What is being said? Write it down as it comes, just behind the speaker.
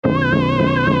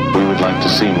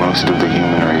see most of the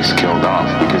human race killed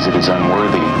off because it is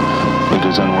unworthy. It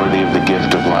is unworthy of the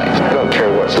gift of life. I don't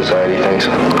care what society thinks.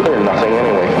 They're nothing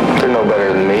anyway. They're no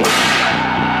better than me.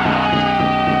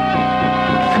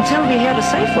 Until we hear the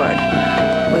safe word,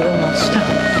 we will not stop.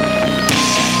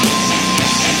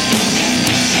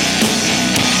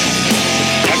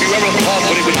 Have you ever thought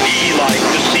what it would be like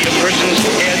to see a person's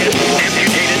head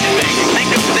amputated? Think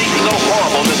of things so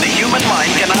horrible that the human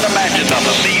mind cannot imagine them.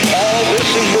 See all this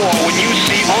and more when you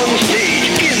see on stage,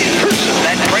 in person,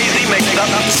 that crazy mixed-up.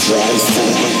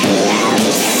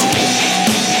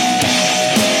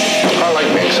 I like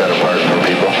being set apart from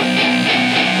people.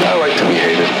 I like to be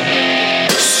hated.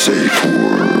 Safe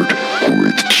Word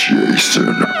with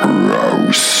Jason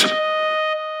Rouse.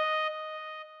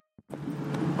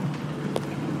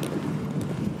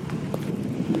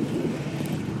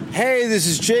 Hey, this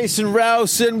is Jason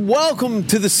Rouse, and welcome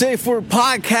to the Safe Word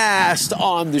Podcast.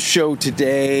 On the show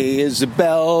today,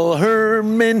 Isabel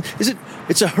Herman.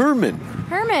 It's a Herman.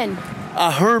 Herman. A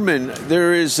Herman.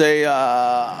 There is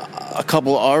a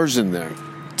couple R's in there.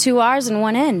 2 R's and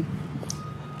 1 N.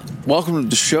 Welcome to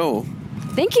the show.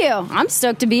 Thank you. I'm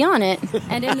stoked to be on it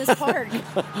and in this park.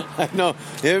 I know.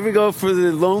 Here we go for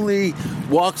the lonely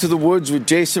walk to the woods with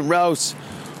Jason Rouse.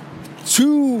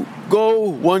 2 go,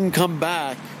 1 come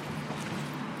back.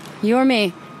 You or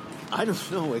me? I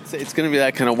don't know. It's going to be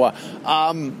that kind of walk.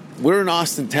 We're in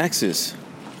Austin, Texas.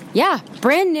 Yeah,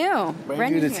 brand new.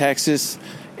 Brand new to Texas.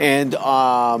 And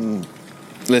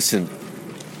listen,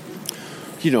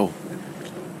 you know,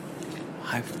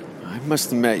 I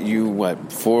must have met you,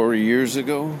 4 years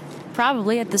ago?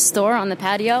 Probably at the store on the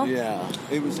patio. Yeah.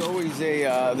 It was always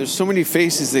there's so many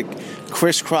faces that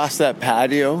crisscross that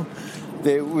patio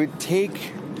that would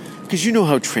take, because you know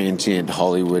how transient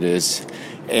Hollywood is.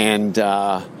 And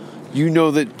you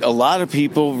know that a lot of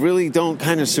people really don't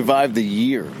kind of survive the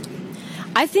year.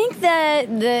 I think that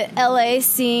the LA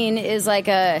scene is like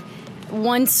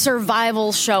one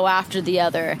survival show after the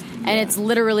other. And it's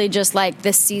literally just like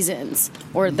the seasons,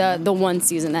 or the one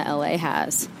season that LA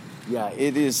has. Yeah,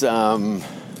 it is.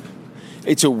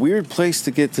 It's a weird place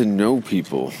to get to know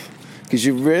people, because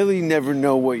you really never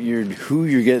know who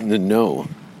you're getting to know.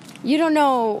 You don't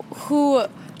know who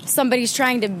somebody's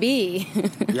trying to be.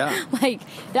 Yeah. Like,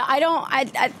 I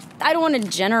don't want to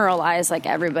generalize like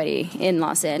everybody in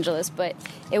Los Angeles, but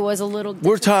it was a little different.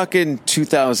 We're talking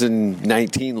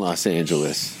 2019 Los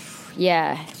Angeles.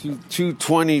 Yeah.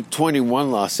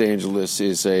 2021 Los Angeles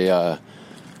is a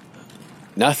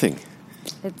nothing.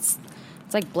 It's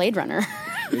like Blade Runner.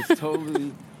 It's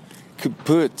totally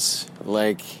kaput.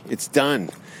 Like, it's done.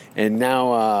 And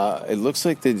now it looks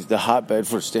like the hotbed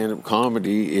for stand-up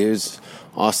comedy is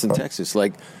Austin, Texas.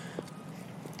 Like,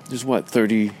 there's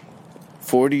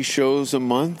 40 shows a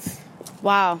month?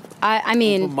 Wow. I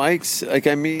mean... Open mics?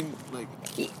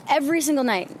 Every single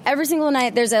night. Every single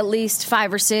night there's at least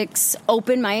 5 or 6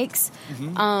 open mics.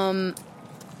 Mm-hmm.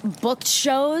 Booked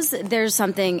shows, there's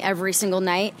something every single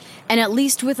night. And at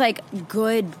least with,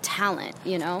 good talent,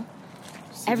 you know?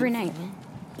 Every night.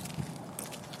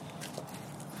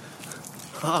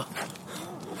 Huh.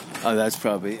 Oh, that's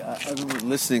probably... everyone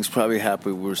listening's probably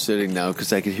happy we're sitting now,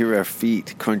 because I could hear our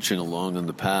feet crunching along on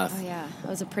the path. Oh, yeah. That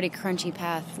was a pretty crunchy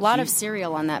path. A lot of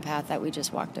cereal on that path that we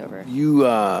just walked over. You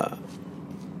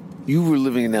were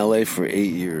living in L.A. for 8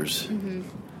 years. Mm-hmm.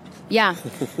 Yeah.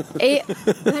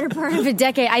 Better part of a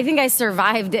decade. I think I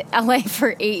survived L.A.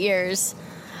 for 8 years.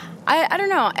 I don't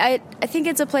know. I think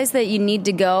it's a place that you need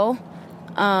to go,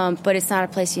 but it's not a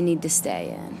place you need to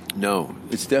stay in. No,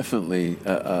 it's definitely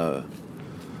a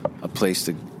place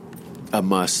a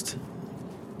must.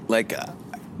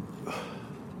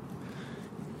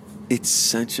 It's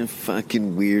such a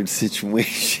fucking weird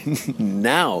situation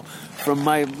now. From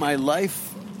my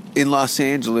life in Los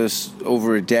Angeles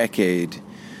over a decade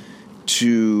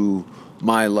to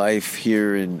my life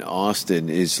here in Austin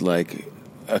is like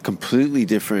a completely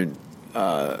different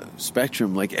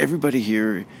spectrum. Like, everybody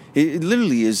here, it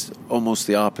literally is almost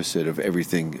the opposite of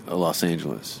everything Los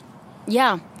Angeles.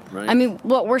 Yeah. Right? I mean,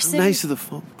 what we're seeing... Nice of the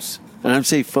folks. And I'm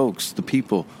saying folks, the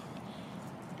people.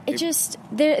 It just...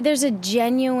 There's a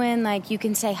genuine, you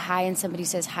can say hi and somebody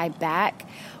says hi back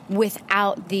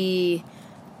without the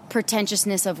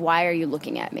pretentiousness of, why are you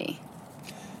looking at me?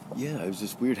 Yeah, it was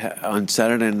just weird. On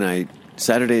Saturday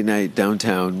night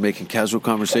downtown, making casual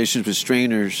conversations with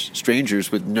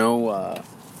strangers with no...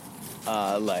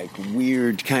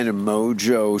 weird kind of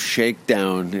mojo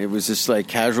shakedown. It was just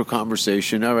casual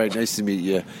conversation. All right, nice to meet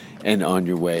you, and on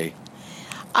your way.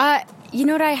 You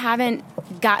know what I haven't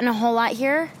gotten a whole lot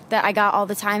here that I got all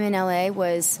the time in LA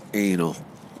was anal.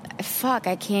 fuck,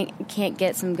 I can't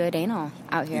get some good anal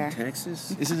out here. In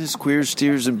Texas? Isn't this Queer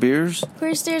Steers and Beers?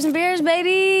 Queer Steers and Beers,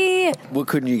 baby. What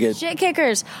couldn't you get? Shit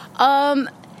kickers.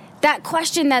 That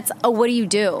question, that's what do you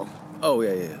do? Oh,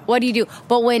 yeah. What do you do?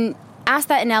 But when asked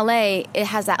that in LA, it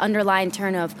has that underlying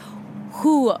turn of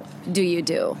who do you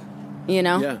do? You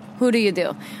know? Yeah. Who do you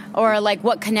do? Or like,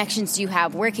 what connections do you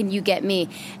have? Where can you get me?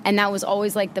 And that was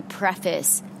always like the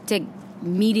preface to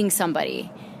meeting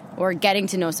somebody or getting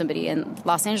to know somebody. In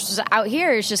Los Angeles, out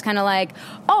here, it's just kind of like,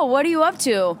 oh, what are you up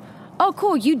to? Oh,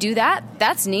 cool, you do that?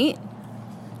 That's neat.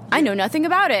 I know nothing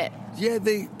about it. Yeah,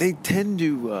 they tend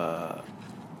to...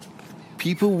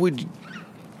 people would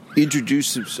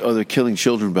introduce... Oh, they're killing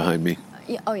children behind me.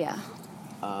 Oh, yeah.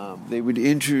 They would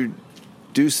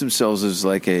introduce themselves as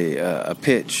like a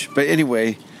pitch. But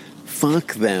anyway,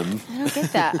 fuck them.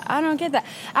 I don't get that.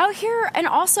 Out here, and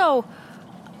also...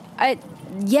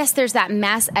 yes, there's that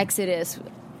mass exodus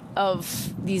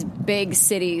of these big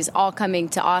cities all coming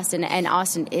to Austin, and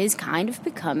Austin is kind of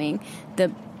becoming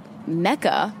the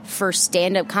mecca for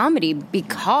stand-up comedy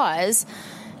because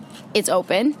it's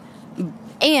open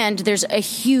and there's a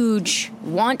huge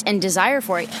want and desire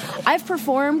for it. I've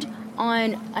performed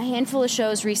on a handful of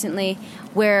shows recently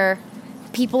where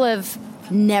people have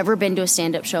never been to a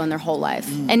stand-up show in their whole life,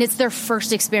 and it's their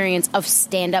first experience of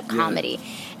stand-up comedy.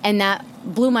 And that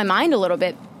blew my mind a little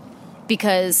bit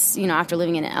because, you know, after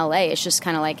living in LA, it's just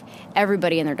kind of like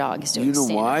everybody and their dog is doing stand-up.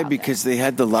 You know why? Because they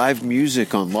had the live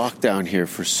music on lockdown here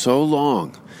for so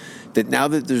long that now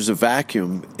that there's a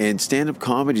vacuum, and stand-up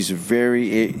comedy is a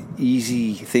very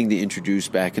easy thing to introduce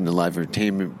back into live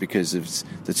entertainment because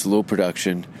it's low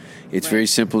production. It's very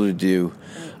simple to do.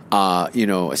 You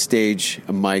know, a stage,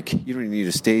 a mic. You don't need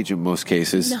a stage in most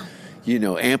cases. No. You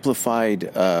know,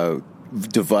 amplified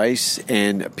device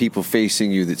and people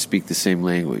facing you that speak the same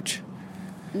language.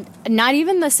 Not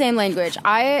even the same language.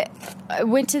 I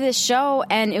went to this show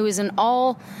and it was an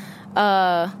all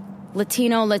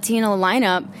Latino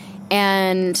lineup,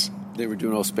 and they were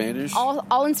doing all Spanish?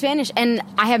 All in Spanish, and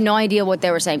I have no idea what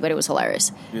they were saying, but it was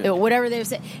hilarious. Yeah. Whatever they were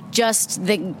saying, just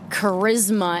the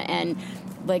charisma and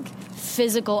like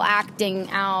physical acting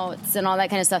outs and all that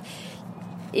kind of stuff.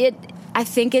 I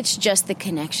think it's just the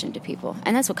connection to people,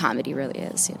 and that's what comedy really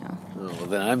is, you know. Oh, well,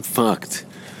 then I'm fucked.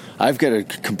 I've got a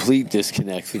complete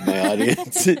disconnect with my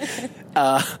audience.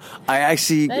 I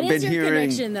actually that been is your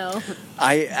hearing connection, though.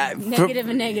 Negative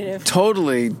and negative.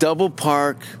 Totally, double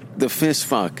park the fist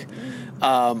fuck.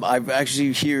 I've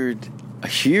actually heard.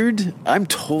 I'm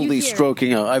totally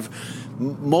stroking out. I've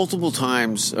multiple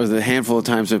times, or the handful of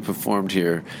times I've performed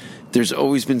here. There's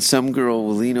always been some girl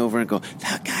will lean over and go,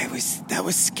 that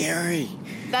was scary.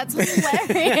 That's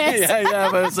hilarious. yeah,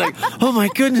 but it's like, oh my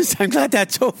goodness, I'm glad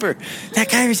that's over.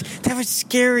 That was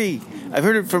scary. I've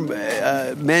heard it from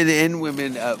men and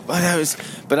women.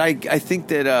 But I think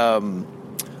that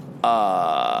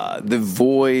the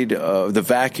void, the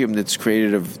vacuum that's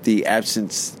created of the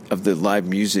absence of the live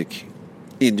music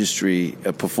industry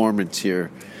performance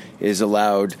here is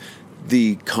allowed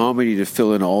the comedy to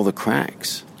fill in all the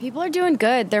cracks. People are doing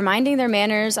good. They're minding their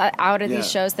manners out of these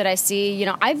shows that I see. You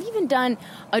know, I've even done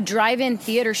a drive-in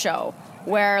theater show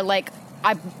where, like,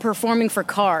 I'm performing for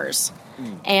Cars,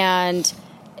 and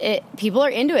people are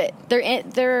into it.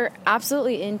 They're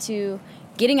absolutely into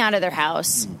getting out of their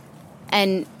house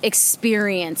and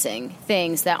experiencing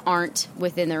things that aren't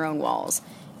within their own walls.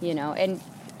 You know, and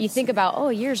you think about,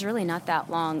 a year's really not that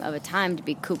long of a time to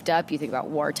be cooped up. You think about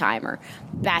wartime or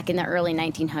back in the early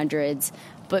 1900s.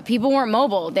 But people weren't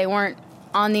mobile. They weren't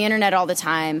on the internet all the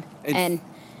time. And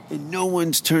no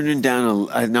one's turning down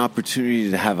an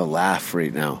opportunity to have a laugh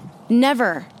right now.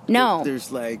 Never. No. There's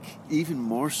like, even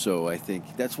more so, I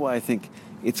think. That's why I think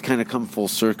it's kind of come full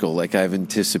circle, like I've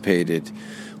anticipated,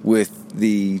 with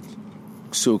the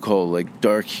so-called like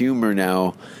dark humor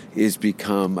now is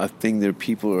become a thing that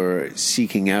people are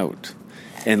seeking out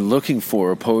and looking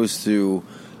for, opposed to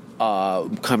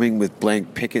coming with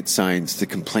blank picket signs to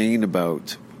complain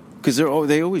about. Because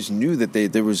they always knew that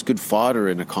there was good fodder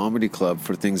in a comedy club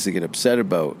for things to get upset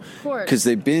about. Because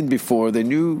they've been before, they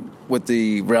knew what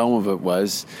the realm of it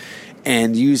was,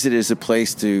 and use it as a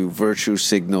place to virtue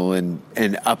signal and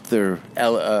up their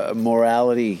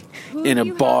morality in a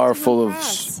bar full of...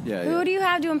 Who do you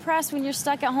have to impress when you're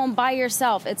stuck at home by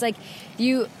yourself? It's like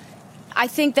I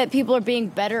think that people are being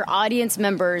better audience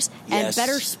members and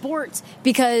better sports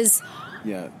because...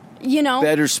 Yeah. You know,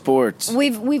 better sports.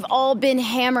 We've all been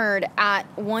hammered at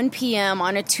 1 p.m.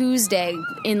 on a Tuesday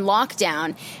in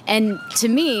lockdown, and to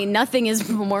me, nothing is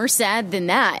more sad than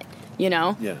that. You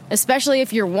know, especially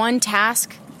if your one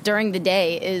task during the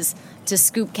day is to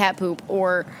scoop cat poop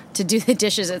or to do the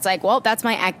dishes. It's like, well, that's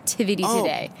my activity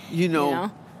today. You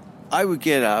know, I would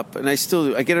get up, and I still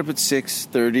do. I get up at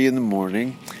 6:30 in the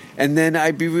morning, and then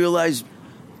I'd be realized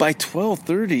by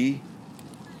 12:30,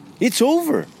 it's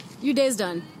over. Your day's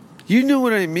done. You know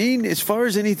what I mean? As far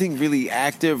as anything really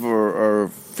active or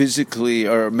physically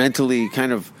or mentally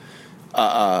kind of,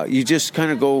 you just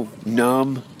kind of go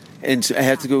numb, and I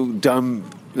have to go dumb,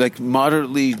 like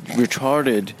moderately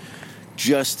retarded,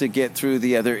 just to get through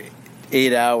the other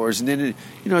 8 hours. And then,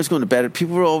 I was going to bed.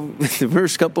 People were all, the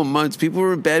first couple of months, people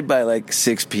were in bed by like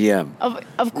 6 p.m.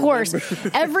 Of course.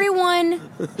 Everyone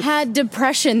had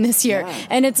depression this year. Yeah.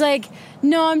 And it's like,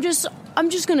 no, I'm just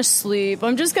going to sleep.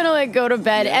 I'm just going to like go to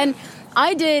bed. Yeah. And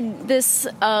I did this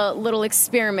little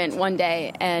experiment one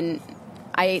day, and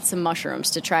I ate some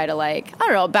mushrooms to try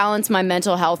to balance my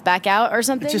mental health back out or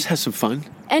something. Just have some fun.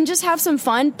 And just have some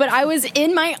fun. But I was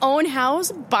in my own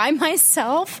house by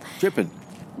myself.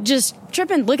 Just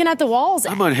tripping, looking at the walls.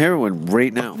 I'm on heroin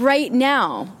right now.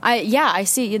 I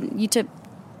see. You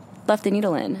left the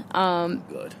needle in.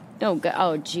 Good.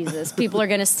 Oh, Jesus. People are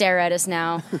going to stare at us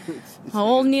now.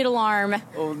 Old needle arm.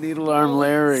 Old needle arm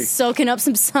Larry. Soaking up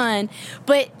some sun.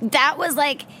 But that was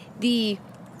like the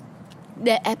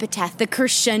epitaph, the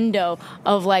crescendo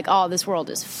of like, oh, this world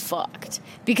is fucked.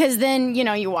 Because then,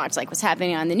 you watch like what's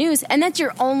happening on the news, and that's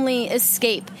your only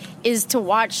escape, is to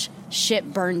watch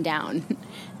shit burn down.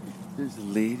 There's a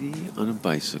lady on a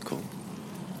bicycle.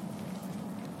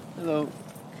 Hello.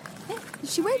 Hey,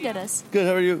 she waved at us. Good,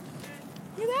 how are you?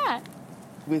 Look at that.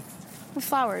 With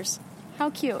flowers. How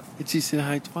cute. And she said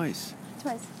hi twice.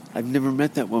 Twice. I've never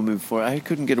met that woman before. I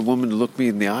couldn't get a woman to look me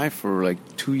in the eye for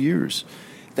like 2 years.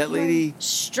 That lady...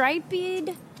 Striped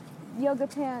yoga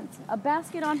pants, a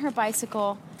basket on her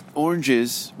bicycle.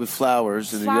 Oranges with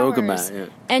flowers and a yoga mat. Yeah.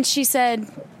 And she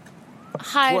said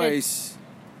hi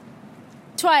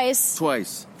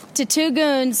Twice. To two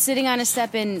goons sitting on a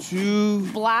step in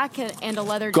black and a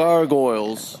leather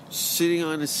gargoyles sitting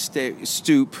on a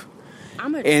stoop.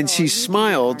 And she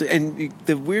smiled, and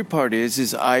the weird part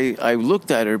is I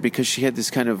looked at her because she had this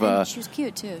kind of... she was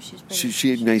cute, too. She was pretty.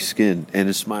 She had nice skin and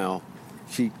a smile.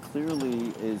 She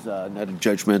clearly is not a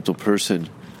judgmental person.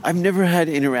 I've never had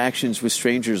interactions with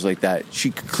strangers like that.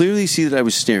 She could clearly see that I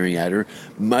was staring at her,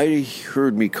 might have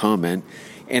heard me comment,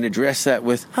 and addressed that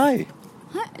with, hi.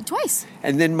 Twice.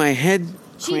 And then my head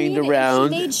craned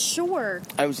around. She made sure.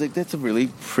 I was like, that's a really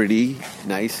pretty,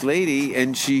 nice lady.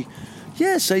 And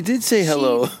yes, I did say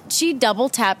hello. She double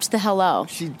tapped the hello.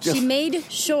 She made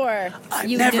sure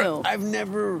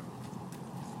knew.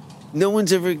 No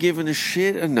one's ever given a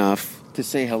shit enough to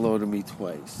say hello to me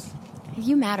twice.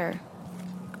 You matter.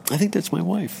 I think that's my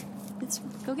wife.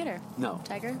 Go get her. No.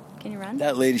 Tiger, can you run?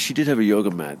 That lady, she did have a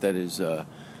yoga mat. That is,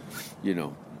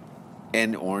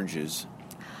 and oranges.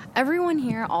 Everyone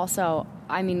here also,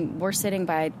 we're sitting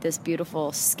by this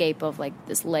beautiful scape of like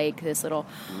this lake, this little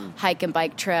hike and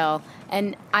bike trail,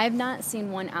 and I've not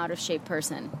seen one out of shape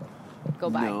person go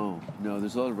by. No,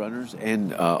 there's a lot of runners,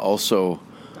 and also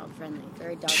dog friendly,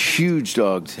 very dog huge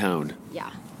dog town.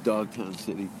 Yeah. Dogtown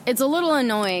city. It's a little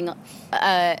annoying.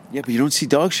 Yeah, but you don't see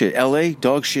dog shit. LA,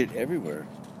 dog shit everywhere.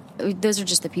 Those are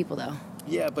just the people, though.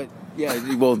 Yeah,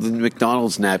 well, the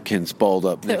McDonald's napkins balled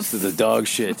up next to the dog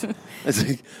shit. It's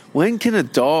like, when can a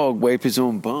dog wipe his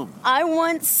own bum? I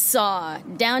once saw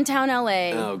downtown LA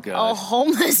a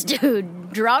homeless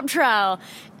dude drop trowel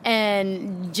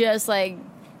and just like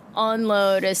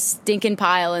unload a stinking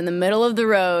pile in the middle of the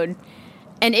road,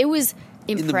 and it was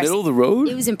impressive. In the middle of the road?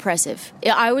 It was impressive.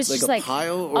 I was just like a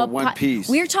pile or one piece?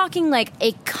 We're talking like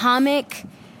a comic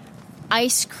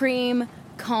ice cream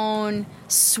cone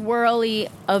swirly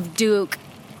of Duke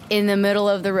in the middle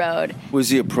of the road. Was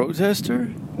he a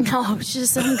protester? No, it was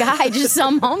just some guy, just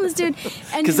some homeless dude.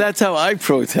 Because that's how I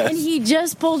protest. And he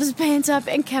just pulled his pants up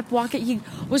and kept walking. He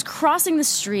was crossing the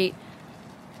street,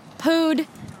 pooed,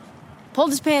 pulled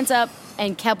his pants up,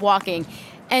 and kept walking.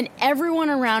 And everyone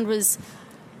around was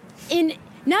in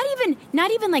not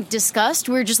even like disgust.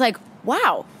 We were just like,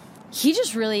 wow, he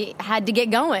just really had to get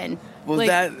going. Well,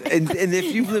 like, and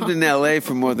if you've lived in LA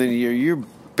for more than a year, you're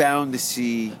bound to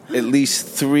see at least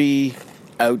 3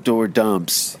 outdoor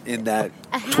dumps in that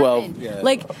 12. Yeah.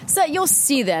 Like, so you'll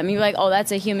see them. You're like, oh,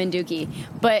 that's a human dookie.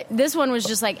 But this one was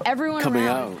just like everyone coming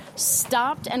around out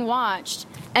stopped and watched,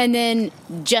 and then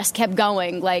just kept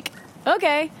going. Like,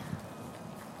 okay.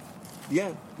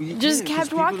 Yeah. Just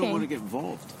kept walking. People don't want to get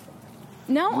involved.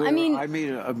 No, I made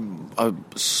a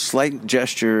slight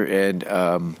gesture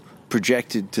and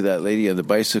projected to that lady on the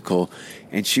bicycle,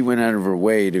 and she went out of her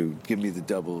way to give me the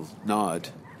double nod,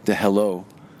 the hello.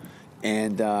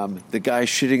 And the guy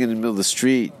shitting in the middle of the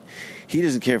street, he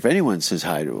doesn't care if anyone says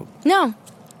hi to him.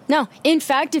 No. In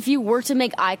fact, if you were to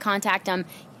make eye contact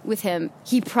with him,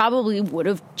 he probably would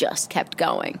have just kept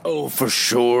going. Oh, for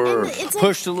sure. And it's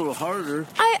Pushed a little harder.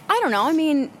 I don't know. I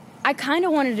mean, I kind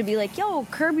of wanted to be like, yo,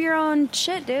 curb your own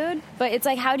shit, dude. But it's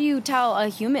like, how do you tell a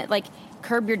human, like,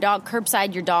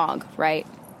 curbside your dog, right?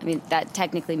 I mean, that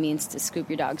technically means to scoop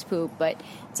your dog's poop, but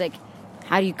it's like,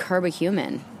 how do you curb a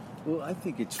human? Well, I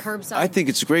think it's Curbside. I think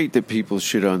it's great that people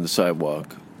shit on the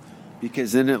sidewalk,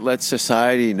 because then it lets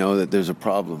society know that there's a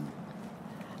problem.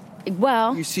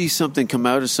 Well, You see something come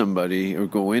out of somebody or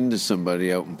go into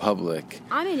somebody out in public.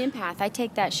 I'm an empath. I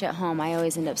take that shit home. I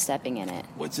always end up stepping in it.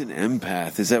 What's an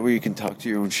empath? Is that where you can talk to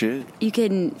your own shit? You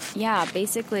can, yeah,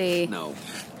 basically. No.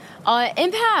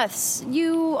 Empaths,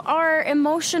 you are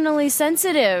emotionally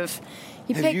sensitive.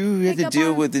 Have you had to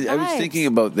deal with it? I was thinking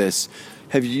about this.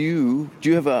 Do you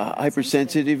have a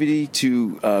hypersensitivity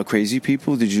to crazy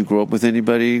people? Did you grow up with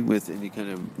anybody with any kind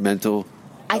of mental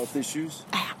health issues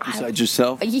besides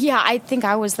yourself? Yeah, I think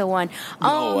I was the one.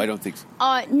 No, I don't think so.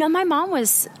 No, my mom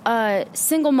was a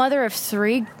single mother of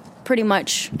 3, pretty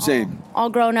much. Same. All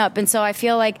grown up. And so I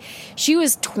feel like she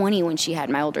was 20 when she had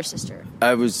my older sister.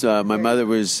 I was. My mother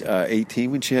was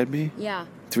 18 when she had me. Yeah.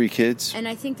 3 kids. And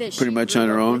I think that she pretty much grew on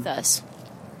her up own with us.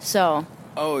 So.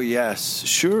 Oh, yes.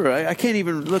 Sure. I can't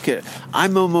even look at it.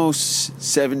 I'm almost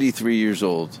 73 years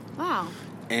old. Wow.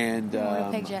 And What a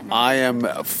pig jet now. I am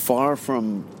far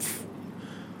from,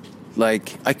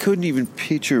 like, I couldn't even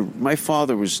picture. My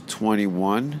father was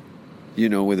 21,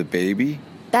 with a baby.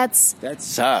 That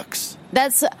sucks.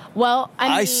 Well, I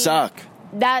mean. I suck.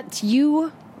 That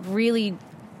you really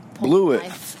Blew it.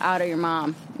 life out of your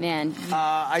mom, man.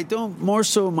 I don't, more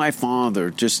so my father,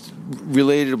 just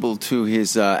relatable to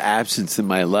his absence in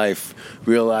my life,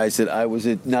 realized that I was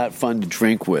not fun to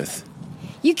drink with.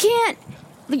 You can't.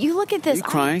 You look at this. Are you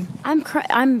crying?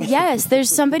 I'm yes.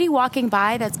 There's somebody walking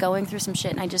by that's going through some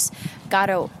shit, and I just got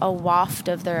a waft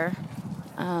of their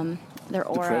aura.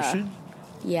 Depression?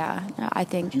 Yeah, I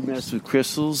think. Do you mess with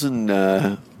crystals and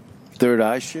third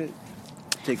eye shit?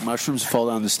 Take mushrooms, fall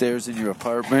down the stairs in your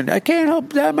apartment. I can't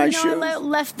help that. My shoes. I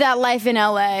left that life in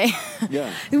LA.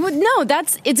 Yeah. No,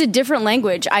 it's a different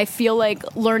language. I feel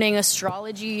like learning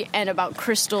astrology and about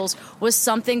crystals was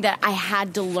something that I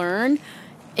had to learn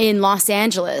in Los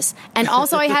Angeles. And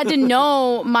also I had to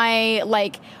know my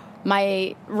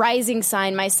rising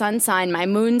sign, my sun sign, my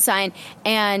moon sign.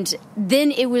 And then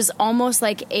it was almost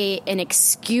like an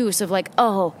excuse of like,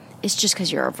 oh, it's just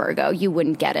because you're a Virgo, you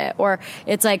wouldn't get it. Or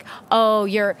it's like, oh,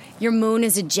 your moon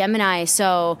is a Gemini,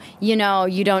 so, you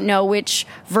don't know which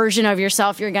version of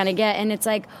yourself you're going to get. And it's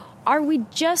like, are we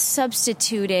just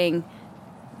substituting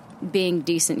being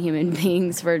decent human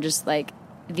beings for just like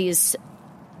these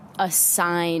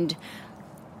assigned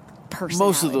personalities?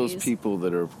 Most of those people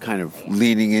that are kind of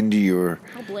leaning into your...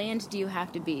 How bland do you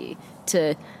have to be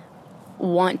to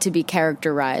want to be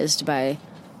characterized by...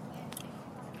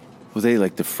 Well, they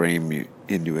like to frame you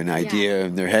into an idea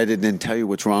in their head and then tell you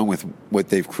what's wrong with what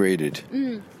they've created.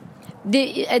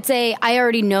 I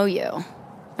already know you.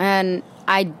 And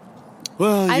I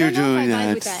Well, I you're don't know doing if I vibe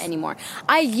that. with that anymore.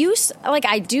 I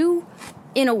do,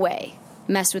 in a way,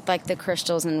 mess with like the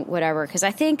crystals and whatever, because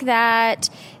I think that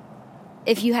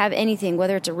if you have anything,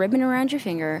 whether it's a ribbon around your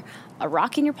finger, a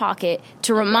rock in your pocket,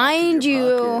 to remind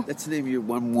you... Pocket. That's the name of your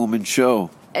one-woman show.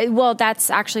 Well, that's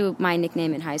actually my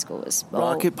nickname in high school was...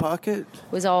 Rocket Pocket?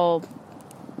 Was all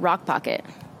Rock Pocket.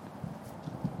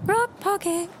 Rock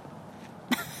Pocket.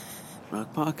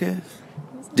 Rock Pocket?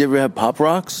 Did you ever have Pop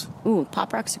Rocks? Ooh,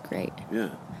 Pop Rocks are great.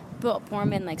 Yeah. But pour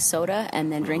them in like soda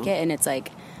and then drink it, and it's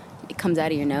like... It comes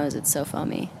out of your nose. It's so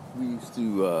foamy. We used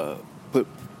to put...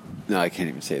 No, I can't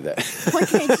even say that. What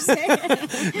can't you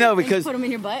say? No, because... Put them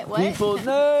in your butt? What? People...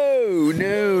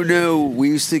 No.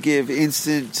 We used to give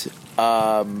instant...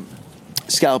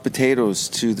 scalloped potatoes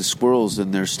to the squirrels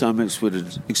and their stomachs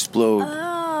would explode.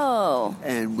 Oh.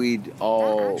 And we'd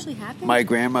all... That actually happened? My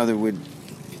grandmother would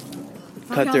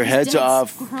cut off their these heads dead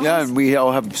off. squirrels? Yeah, and we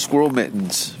all have squirrel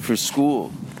mittens for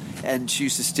school. And she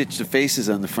used to stitch the faces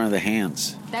on the front of the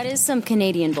hands. That is some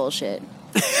Canadian bullshit.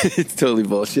 It's totally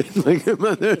bullshit. My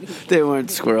grandmother, they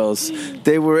weren't squirrels.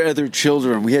 They were other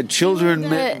children. We had children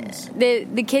mittens.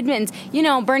 The kid mittens. You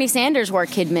know, Bernie Sanders wore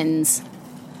kid mittens.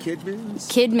 Kid mittens?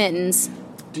 Kid mittens.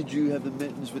 Did you have the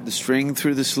mittens with the string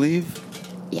through the sleeve?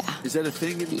 Yeah. Is that a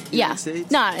thing in the Yeah. United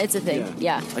States? No, it's a thing.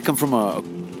 Yeah. I come from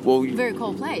Very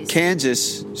cold place.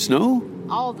 Kansas. Snow?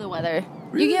 All the weather.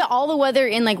 Really? You get all the weather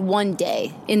in like one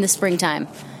day in the springtime.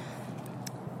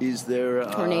 Is there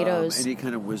Tornadoes. any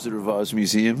kind of Wizard of Oz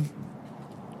museum?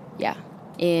 Yeah.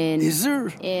 Is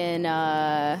there? In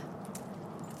oh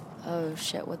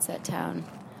shit, what's that town?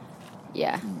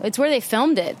 Yeah, it's where they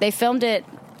filmed it. They filmed it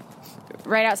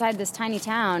right outside this tiny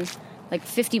town, like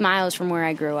 50 miles from where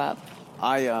I grew up.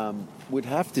 I would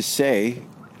have to say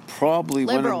probably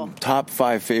Liberal. one of the top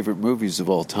 5 favorite movies of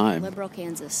all time. Liberal,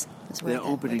 Kansas is where The where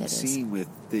opening that is. scene with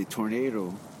the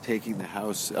tornado taking the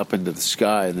house up into the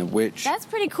sky and the witch. That's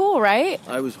pretty cool, right?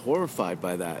 I was horrified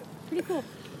by that. Pretty cool.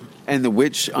 And the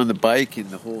witch on the bike and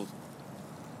the whole...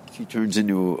 She turns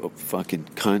into a fucking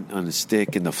cunt on a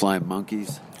stick and the flying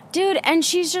monkeys. Dude, and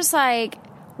she's just like,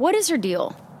 what is her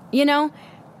deal? You know?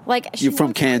 Like, You're from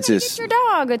wants to Kansas. Get your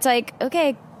dog. It's like,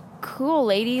 okay, cool,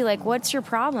 lady. Like, what's your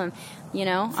problem? You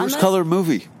know? First color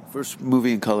movie. First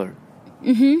movie in color.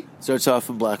 Mm-hmm. Starts off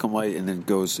in black and white and then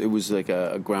goes... It was like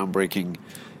a groundbreaking...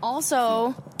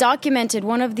 Also, documented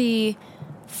one of the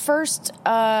first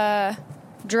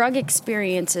drug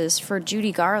experiences for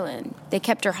Judy Garland. They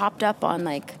kept her hopped up on,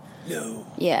 like... No.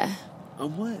 Yeah.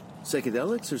 On what?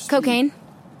 Psychedelics or speed? Cocaine.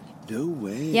 No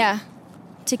way. Yeah.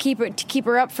 To keep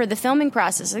her up for the filming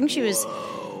process. I think she was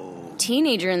a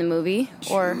teenager in the movie.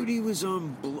 Or Judy was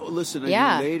on... Listen,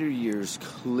 Yeah. in later years,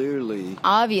 clearly...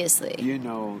 obviously. You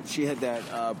know, she had that...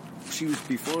 she was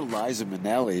before Liza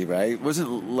Minnelli, right?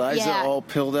 Wasn't Liza Yeah. all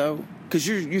pilled out? Because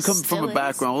you come Still from a is.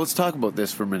 background... Let's talk about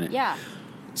this for a minute. Yeah.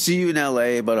 See you in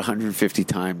L.A. about 150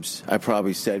 times. I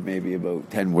probably said maybe about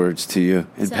 10 words to you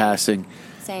in Same. passing.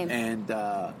 Same. And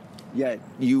yet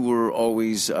you were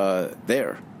always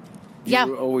there. Yeah.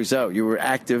 You were always out. You were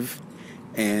active.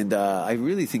 And I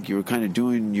really think you were kind of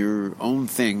doing your own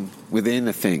thing within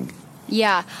a thing.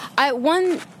 Yeah.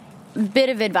 One bit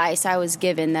of advice I was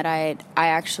given that I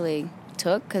actually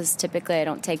took, because typically I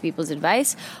don't take people's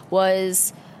advice,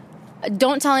 was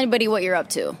don't tell anybody what you're up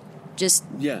to. Just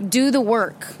do the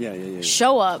work. Yeah.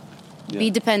 Show up. Yeah. Be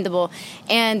dependable.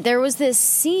 And there was this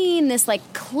scene, this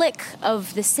like clique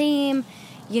of the same,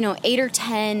 8 or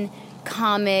 10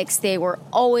 comics. They were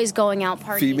always going out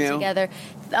partying Female? together.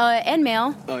 And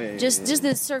male. Oh, yeah, just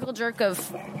this circle jerk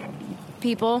of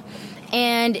people.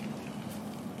 And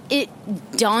it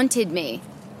daunted me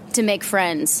to make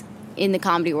friends in the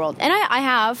comedy world. And I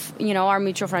have, our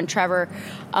mutual friend Trevor.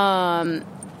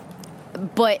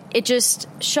 But it just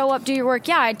show up, do your work.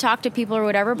 Yeah, I'd talk to people or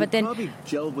whatever, but then probably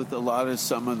gelled with a lot of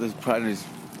some of the products. I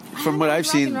From hung what out I've with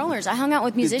rock seen, and rollers. I hung out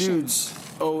with the musicians.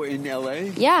 dudes. Oh, in L.A.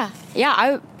 Yeah.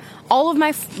 All of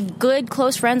my good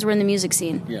close friends were in the music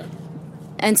scene, Yeah.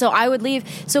 and so I would leave.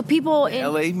 So people in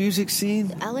L.A. music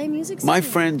scene. LA music scene. My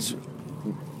friends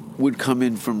would come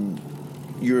in from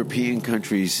European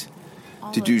countries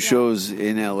to do shows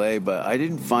in L.A., but I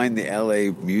didn't find the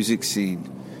L.A. music scene,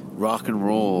 rock and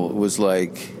roll, was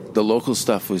like the local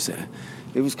stuff was.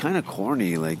 It was kind of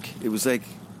corny. Like it was like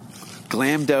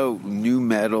glammed out new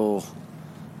metal,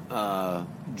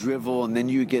 drivel, and then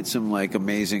you get some like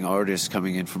amazing artists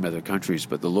coming in from other countries.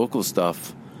 But the local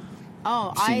stuff.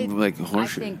 seemed like I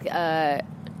horseshit. think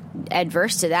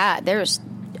adverse to that. There's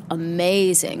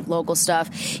amazing local stuff.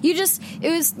 You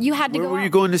had to Where go were out. you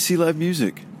going to see live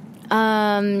music?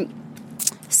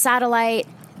 Satellite,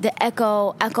 the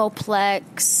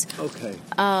Echoplex, Okay.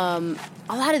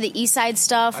 a lot of the East Side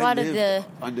stuff, a lot of the.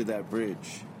 under that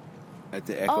bridge at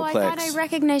the Echoplex. Oh, I thought I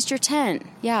recognized your tent.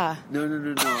 Yeah, No.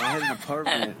 I had an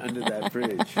apartment under that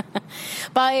bridge.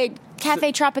 by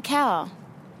Cafe Tropical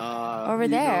over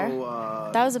there.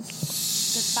 That was a good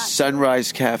spot.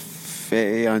 Sunrise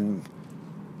Cafe on.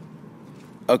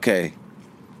 Okay.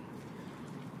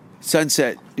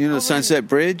 Sunset. You know the Sunset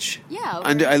Bridge? Yeah, over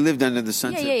Under. there. I lived under the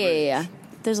Sunset Bridge. Yeah.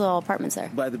 There's little apartments there.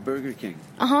 By the Burger King.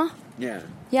 Yeah.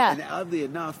 Yeah. And oddly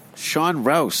enough, Sean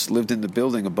Rouse lived in the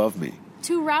building above me.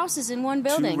 2 Rouses in one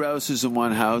building. 2 Rouses in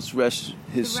one house. Rest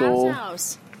his The soul.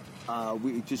 Rouse House.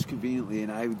 We just conveniently,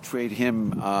 and I would trade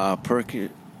him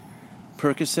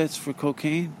Percocets for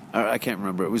cocaine. Or, I can't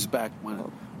remember. It was back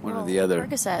one or the other.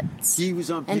 Percocets. He was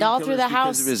on And all painkillers through the because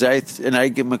house. of his and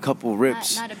I'd give him a couple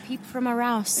rips, Not a peep from a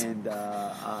Rouse. and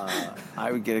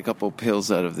I would get a couple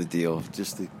pills out of the deal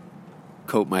just to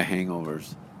coat my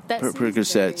hangovers. That seems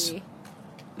Percocets. very-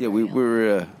 Yeah, we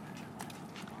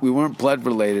weren't blood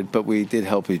related, but we did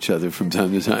help each other from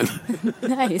time to time.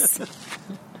 Nice.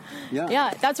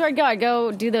 Yeah, that's where I'd go. I'd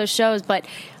go do those shows, but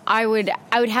I would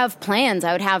have plans.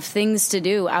 I would have things to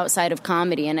do outside of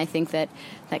comedy, and I think that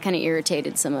kind of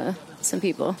irritated some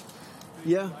people.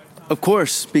 Yeah, of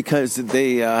course, because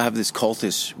they have this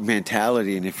cultish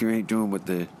mentality, and if you ain't doing what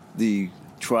the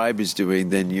tribe is doing,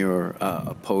 then you're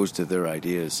opposed to their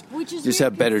ideas. Which is just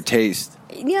weird have better taste.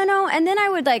 And then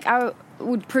I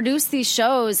would produce these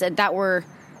shows that were.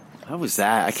 How was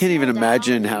that? I can't even Slow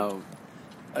imagine down. how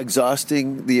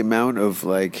exhausting the amount of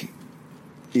like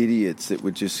idiots that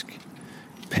would just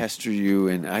pester you,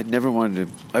 and I never wanted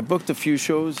to. I booked a few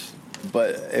shows,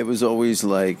 but it was always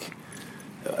like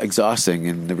exhausting,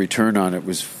 and the return on it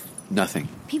was nothing.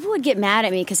 People would get mad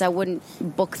at me because I wouldn't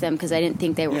book them because I didn't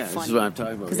think they were Yeah, funny. this is what I'm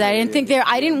talking about. Because I didn't think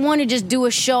I didn't want to just do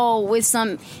a show with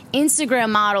some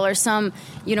Instagram model or some,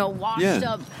 washed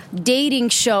up dating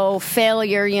show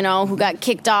failure, who got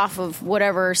kicked off of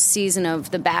whatever season of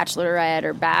The Bachelorette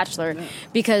or Bachelor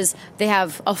because they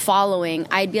have a following.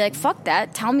 I'd be like, fuck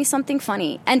that. Tell me something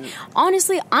funny. And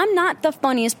honestly, I'm not the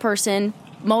funniest person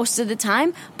most of the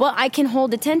time, but I can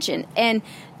hold attention. And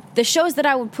the shows that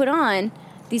I would put on,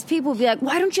 these people would be like,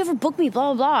 why don't you ever book me,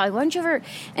 blah, blah, blah. Why don't you ever...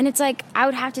 And it's like, I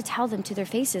would have to tell them to their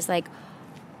faces, like,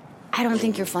 I don't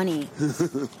think you're funny.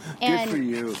 Good for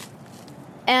you.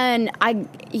 And I,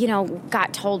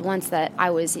 got told once that I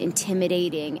was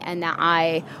intimidating and that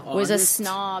I was a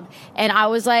snob. And I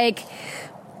was like,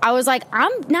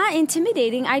 I'm not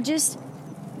intimidating. I just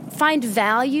find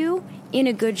value in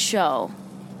a good show.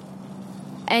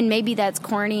 And maybe that's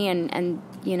corny and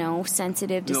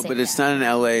sensitive to say. No, but it's not an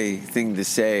LA thing to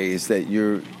say, is that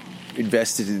you're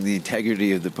invested in the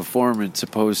integrity of the performance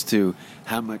opposed to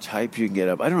how much hype you can get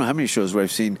up. I don't know how many shows where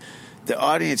I've seen the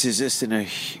audience is just in a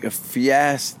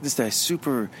fiasco, just a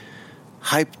super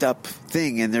hyped up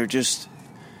thing, and they're just...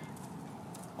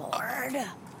 Lord.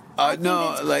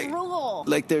 No, cruel.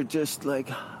 like they're just like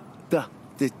the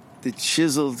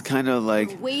chiseled kind of like...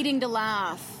 They're waiting to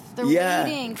laugh. They're Yeah,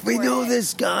 waiting for we know it.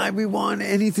 this guy. We want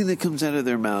anything that comes out of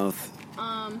their mouth.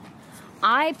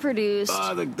 I produced...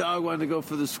 The dog wanted to go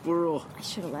for the squirrel. I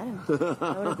should have let him.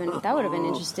 That would have been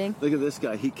interesting. Look at this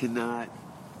guy. He cannot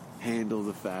handle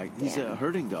the fact. He's a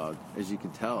herding dog, as you can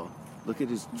tell. Look at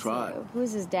his trot. So,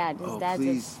 who's his dad? His dad's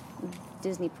please. a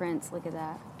Disney prince. Look at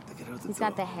that. Look at how He's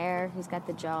got the hair. He's got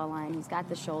the jawline. He's got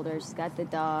the shoulders. He's got the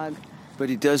dog. But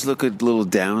he does look a little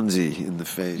downsy in the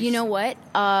face. You know what?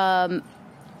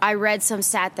 I read some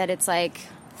stat that it's like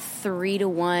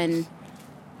 3-1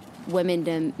 women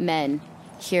to men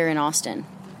here in Austin.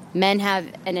 Men have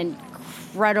an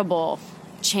incredible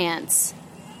chance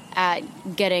at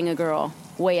getting a girl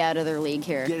way out of their league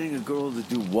here. Getting a girl to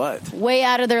do what? Way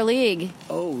out of their league.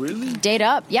 Oh, really? Date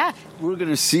up, yeah. We're going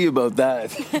to see about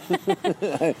that.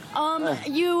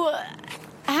 You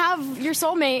have your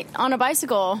soulmate on a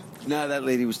bicycle. No, that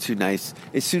lady was too nice.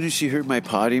 As soon as she heard my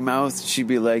potty mouth, she'd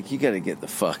be like, you got to get the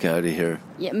fuck out of here.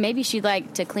 Yeah, maybe she'd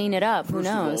like to clean it up. Who First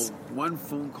of knows? all, one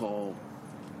phone call,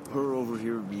 her over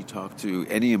here and me talk to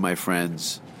any of my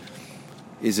friends,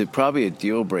 is it probably a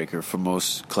deal breaker for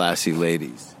most classy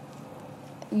ladies.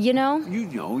 You know? You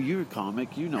know, you're a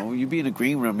comic, you be in a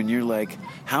green room and you're like,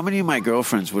 how many of my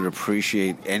girlfriends would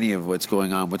appreciate any of what's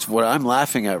going on? What I'm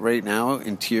laughing at right now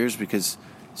in tears because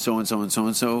so-and-so and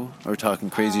so-and-so are talking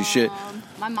crazy shit.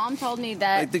 My mom told me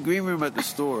that... Like the green room at the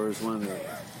store is one of the...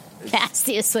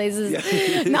 nastiest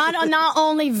places. Not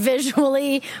only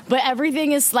visually, but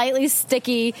everything is slightly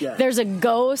sticky. Yeah. There's a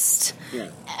ghost,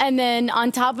 and then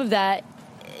on top of that,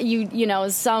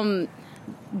 some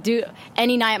dude.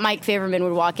 Any night Mike Favorman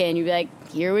would walk in, you'd be like,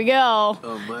 "Here we go."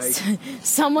 Oh, Mike.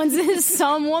 Some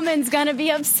woman's gonna be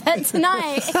upset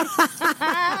tonight.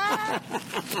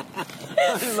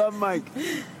 I love Mike.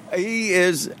 He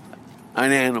is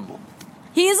an animal.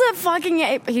 He's a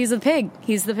pig.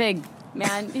 He's the pig.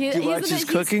 Man, Do you watch his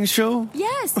cooking show?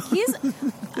 Yes, he's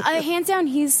hands down.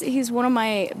 He's one of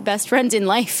my best friends in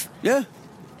life. Yeah.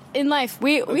 In life,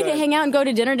 we hang out and go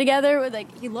to dinner together.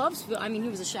 He loves food. I mean, he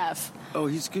was a chef. Oh,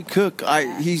 he's a good cook.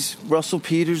 Russell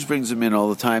Peters brings him in all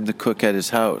the time to cook at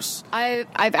his house.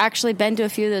 I've actually been to a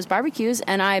few of those barbecues,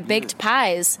 and I baked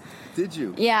pies. Did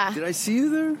you? Yeah. Did I see you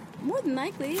there? More than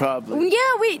likely. Probably.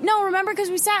 Yeah. Remember because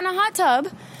we sat in a hot tub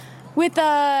with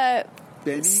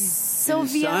Benny,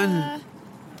 Sylvia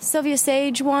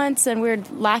Sage once, and we were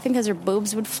laughing because her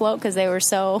boobs would float because they were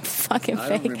so fucking I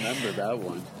fake. don't remember that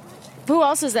one. Who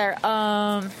else was there?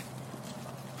 Other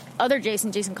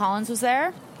Jason Collins was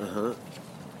there.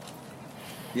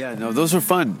 Yeah, no, those were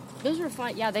fun. Those were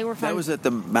fun. Yeah, they were fun. That was at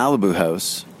the Malibu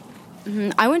house.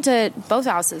 I went to both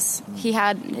houses. He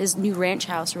had his new ranch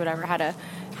house or whatever, had a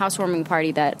housewarming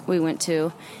party that we went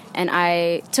to. And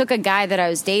I took a guy that I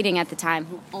was dating at the time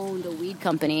who owned a weed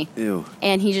company. Ew.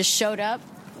 And he just showed up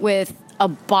with a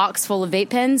box full of vape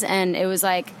pens, and it was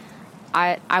like,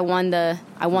 I won the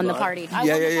party. I won the party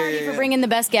for bringing the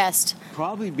best guest.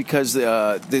 Probably because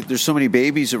there's so many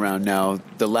babies around now.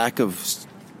 The lack of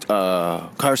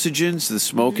carcinogens, the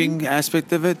smoking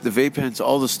aspect of it, the vape pens,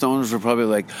 all the stoners were probably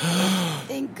like,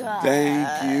 Thank God.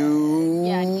 thank you.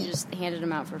 Yeah, and he just handed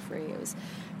them out for free. It was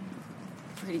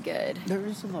pretty good. There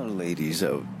is a lot of ladies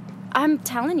out. I'm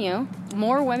telling you,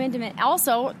 more women demand.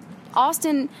 Also,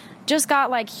 Austin just got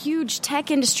like huge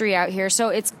tech industry out here, so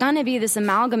it's gonna be this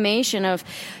amalgamation of,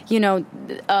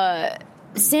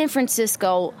 San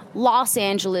Francisco, Los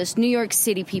Angeles, New York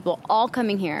City people all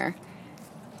coming here.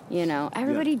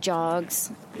 Everybody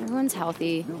jogs. Everyone's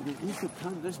healthy. No,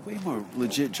 there's way more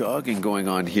legit jogging going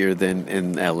on here than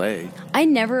in LA. I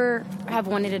never have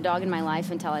wanted a dog in my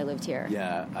life until I lived here.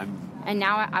 Yeah, And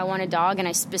now I want a dog, and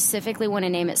I specifically want to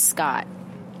name it Scott.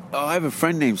 Oh, I have a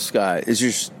friend named Scott. Is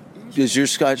your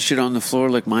Scott shit on the floor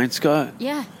like mine, Scott?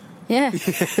 Yeah.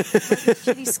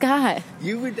 Shitty Scott.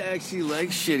 You would actually like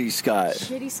Shitty Scott.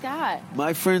 Shitty Scott.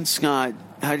 My friend Scott,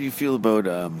 how do you feel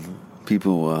about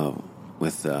people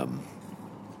with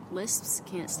Lisps?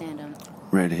 Can't stand them.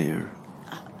 red hair?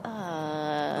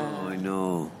 Oh, I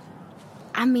know.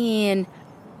 I mean,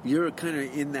 You're kind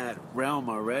of in that realm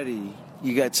already.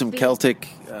 You got some Celtic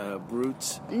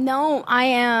roots. no, I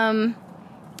am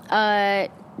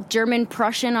German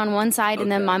Prussian on one side,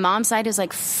 and then Okay. my mom's side is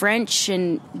like French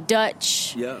and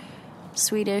Dutch, Yeah,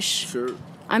 Swedish. sure.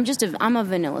 I'm a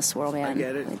vanilla swirl, man. I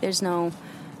get it. Like, there's no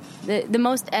the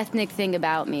most ethnic thing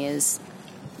about me is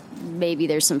maybe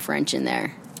there's some French in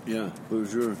there. Yeah, for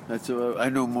sure. That's I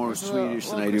know more There's a Swedish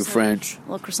little than I do croissant- French.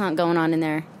 Little croissant going on in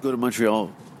there. Go to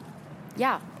Montreal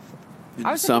Yeah. in I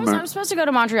the was summer. supposed to go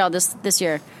to Montreal this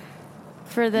year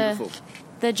for Beautiful.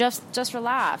 the just for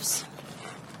laughs.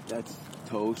 That's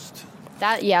toast.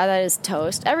 That is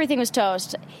toast. Everything was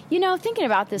toast. Thinking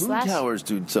about this Moon Tower's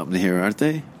doing something here, aren't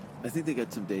they? I think they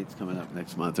got some dates coming up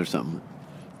next month or something.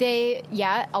 a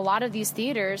lot of these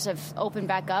theaters have opened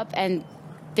back up, and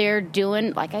they're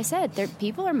doing, like I said,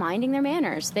 people are minding their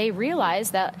manners. They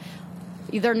realize that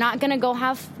they're not going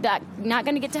to not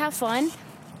going to get to have fun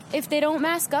if they don't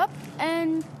mask up,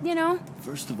 and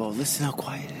First of all, listen how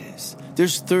quiet it is.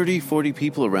 There's 30, 40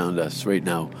 people around us right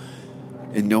now,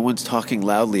 and no one's talking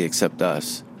loudly except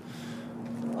us.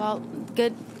 well,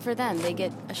 good for them. They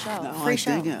get a show, No, free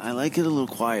show. I like it a little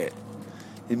quiet.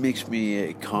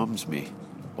 It calms me.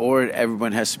 Or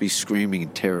everyone has to be screaming in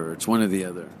terror. It's one or the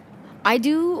other. I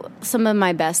do some of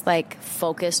my best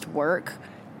focused work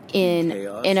in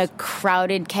Chaos? a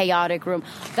crowded, chaotic room.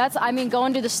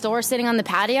 Going to the store, sitting on the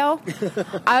patio.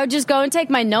 I would just go and take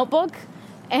my notebook,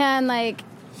 and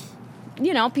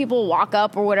people walk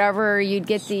up or whatever. You'd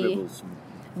get Scribbles.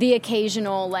 the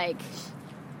occasional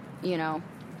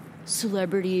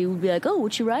celebrity would be like, "Oh,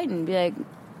 what you writing?" Be like,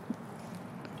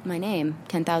 my name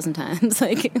 10,000 times.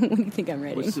 What do you think I'm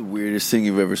writing? What's the weirdest thing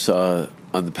you've ever saw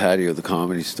on the patio of the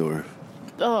Comedy Store?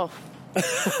 Oh.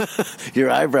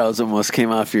 Your eyebrows almost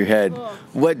came off your head. Oh.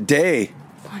 What day?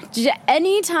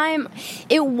 Anytime,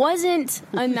 it wasn't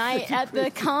a night at the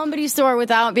Comedy Store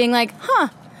without being like, I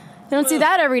don't see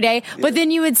that every day. But then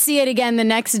you would see it again the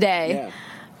next day. Yeah.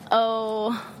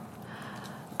 Oh,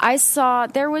 I saw,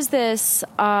 there was this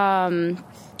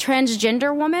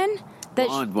transgender woman that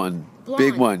Blonde one. Blonde.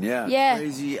 Big one, yeah. Yeah.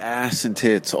 Crazy ass and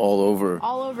tits all over.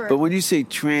 All over. But when you say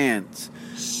trans,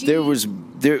 there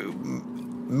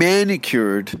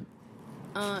manicured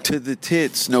to the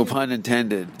tits, no pun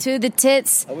intended. to the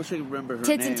tits, I wish I could remember her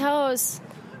tits name. and toes.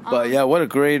 But yeah, what a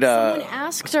great... Someone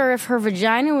asked her if her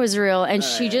vagina was real, and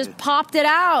she just popped it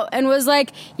out and was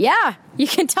like, yeah, you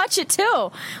can touch it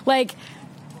too.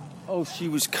 oh, she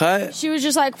was cut? She was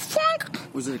just like, "Funk."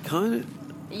 Was it a cunt?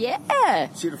 Yeah.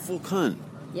 She had a full cunt.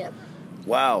 Yep.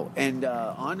 Wow. And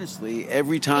honestly,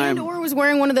 every time... And or was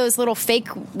wearing one of those little fake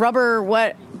rubber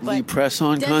you press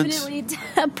on cunts?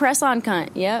 definitely press on cunt.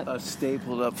 Yep. A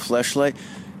stapled up fleshlight.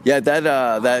 Yeah,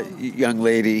 that young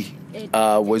lady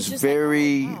was just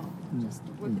very like, oh, wow. Just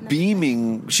whipping that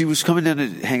beaming. She was coming down to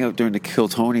hang out during the Kill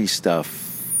Tony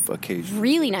stuff occasionally.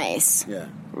 really nice. Yeah.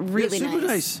 Really yeah, super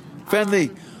nice.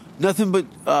 Friendly. Nothing but,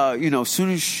 as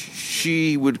soon as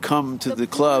she would come to the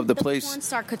club, the place... Porn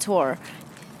star couture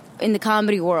in the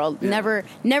comedy world Yeah.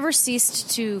 never ceased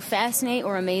to fascinate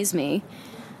or amaze me.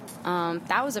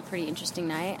 That was a pretty interesting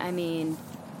night. I mean,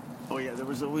 Oh, yeah, there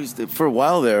was always... for a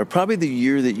while there, probably the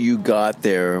year that you got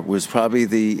there was probably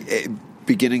the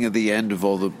beginning of the end of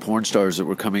all the porn stars that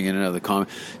were coming in and out of the comedy.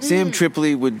 Sam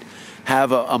Tripoli would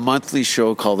have a monthly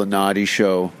show called The Naughty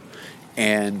Show,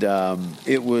 and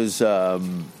it was a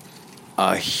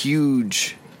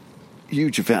huge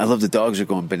event. I love the dogs are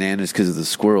going bananas because of the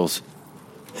squirrels.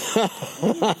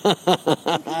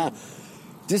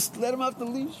 Just let him off the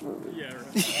leash for me. Yeah,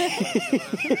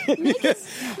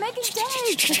 make his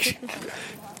day.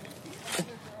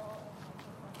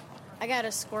 I got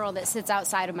a squirrel that sits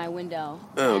outside of my window.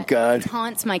 Oh, that God.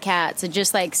 Taunts my cats. It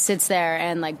just like sits there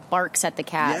and like barks at the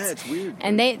cats. Yeah, it's weird.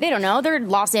 And they don't know. They're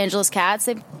Los Angeles cats.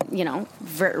 They,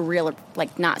 real,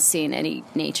 like not seeing any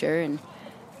nature. And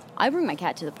I bring my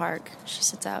cat to the park. She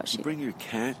sits out. She Bring your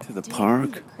cat to the Dude,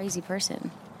 park? Crazy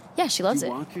person. Yeah, she loves You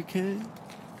it. walk your cat?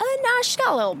 No, she's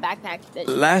got a little backpack. That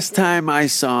she Last time I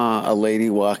saw a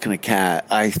lady walking a cat,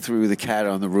 I threw the cat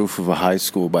on the roof of a high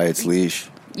school by its leash.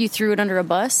 You threw it under a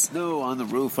bus? No, on the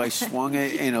roof. I swung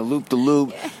it in a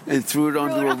loop-de-loop and threw it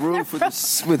onto a roof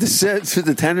with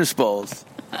the tennis balls.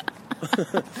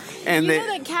 And You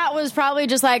know the cat was probably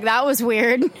just like, that was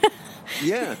weird.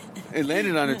 yeah, it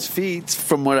landed on its feet,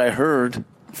 from what I heard.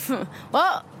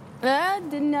 Well,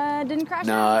 didn't crash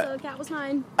No, out, so the cat was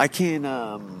fine. I can't.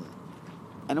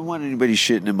 I don't want anybody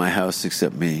shitting in my house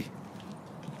except me.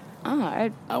 Oh,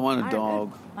 I want a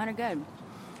dog Mine are good.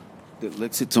 that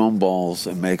licks its own balls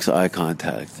and makes eye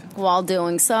contact. While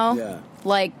doing so? Yeah.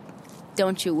 Like,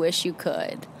 don't you wish you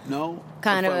could? No,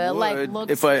 Kind if of I a, like, would,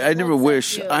 looks- if I never looks at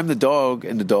wish. you. I'm the dog,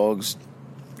 and the dogs.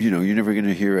 You're never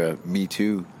gonna hear a me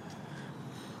too.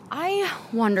 I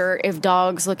wonder if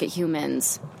dogs look at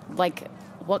humans. Like,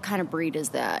 what kind of breed is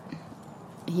that?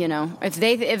 If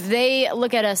they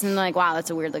look at us and they're like, wow, that's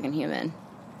a weird looking human.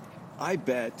 I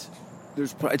bet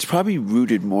it's probably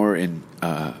rooted more in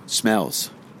smells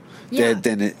Yeah.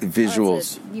 than Oh, visuals.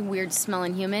 it's you weird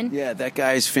smelling human. Yeah, that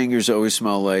guy's fingers always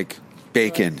smell like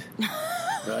bacon.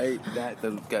 Right?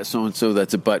 The guy so and so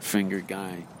that's a butt finger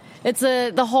guy. It's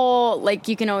the whole, like,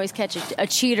 you can always catch a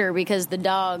cheater because the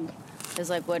dog is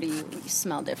like, what do you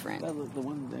smell different? The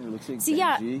one there looks like See,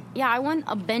 Benji. yeah, I want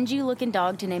a Benji looking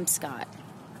dog to name Scott.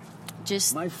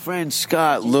 Just, My friend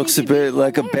Scott Just looks a think it'd bit be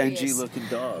like a hilarious. Benji looking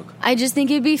dog. I just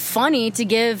think it'd be funny to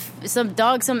give some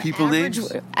dog some People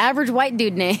names? average white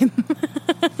dude name.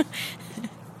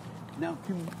 Now,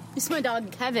 It's my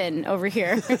dog Kevin over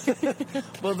here.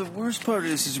 well, the worst part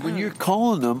is when you're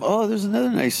calling them. Oh, there's another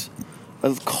nice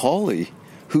collie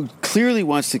who clearly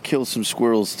wants to kill some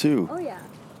squirrels too. Oh yeah.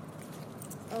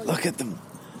 Look at them.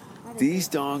 These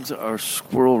dogs are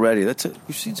squirrel ready.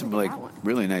 We've seen some Look at like that one.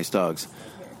 really nice dogs.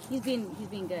 He's being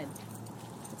good.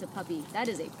 It's a puppy. That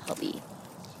is a puppy.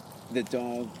 The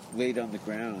dog laid on the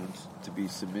ground to be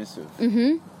submissive.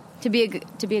 To be a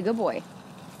good boy,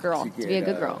 girl. To be a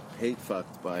good girl. Hate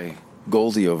fucked by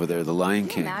Goldie over there, the Lion Can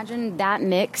you King. imagine that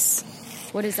mix?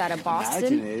 What is that? A Boston?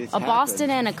 Imagine it. It's A Boston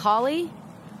happened. and a collie?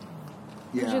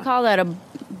 Yeah. Would you call that a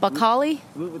Bacalli?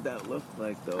 What would that look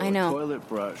like, though? I know. A toilet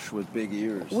brush with big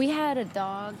ears. We had a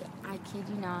dog, I kid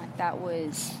you not, that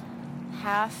was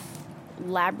half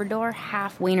Labrador,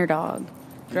 half wiener dog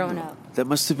growing up. That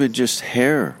must have been just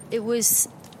hair. It was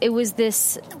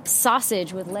this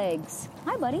sausage with legs.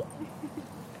 Hi, buddy.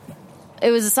 It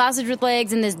was a sausage with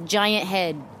legs and this giant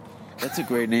head. That's a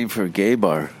great name for a gay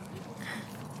bar.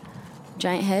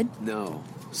 Giant head? No.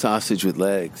 Sausage with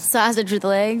legs. Sausage with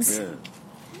legs. Yeah.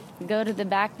 Go to the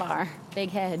back bar. Big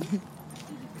head.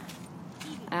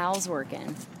 Al's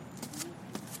working.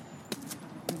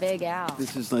 Big Al.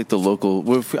 This is like the local.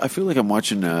 I feel like I'm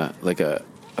watching a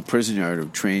prison yard or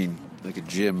train, like a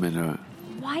gym and a.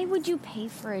 Why would you pay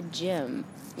for a gym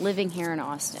living here in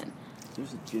Austin?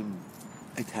 There's a gym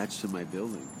attached to my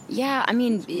building. Yeah, I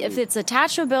mean, if it's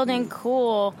attached to a building,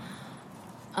 cool.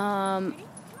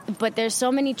 But there's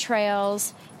so many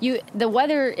trails. The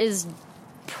weather is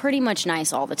pretty much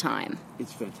nice all the time.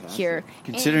 It's fantastic. Here.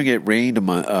 Considering it rained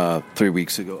 3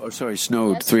 weeks ago. Or sorry,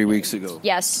 snowed Yes, 3 it weeks did. ago.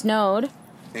 Yeah, snowed.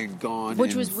 And gone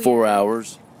Which in was 4 weird.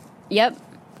 hours. Yep.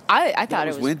 I That thought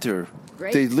was it was winter.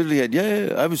 great. They literally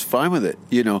had, I was fine with it,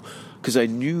 because I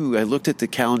looked at the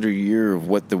calendar year of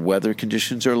what the weather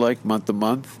conditions are like month to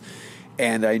month,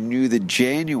 and I knew that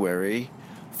January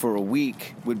for a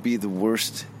week would be the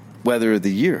worst weather of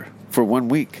the year for 1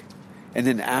 week. And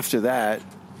then after that,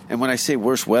 and when I say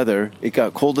worst weather, it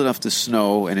got cold enough to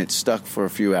snow and it stuck for a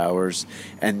few hours,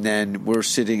 and then we're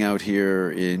sitting out here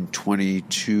in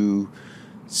 22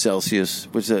 Celsius.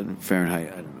 What's that in Fahrenheit?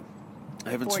 I don't know. I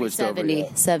haven't 40, switched over 70,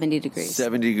 yet. 70 degrees.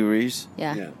 70 degrees?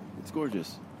 Yeah. It's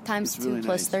gorgeous. Times It's 2 really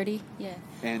plus nice. 30. Yeah.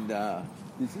 And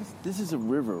this is a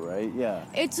river, right? Yeah.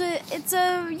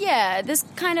 This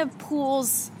kind of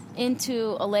pools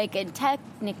into a lake, and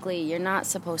technically you're not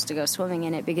supposed to go swimming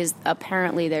in it because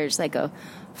apparently there's like a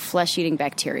flesh-eating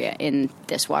bacteria in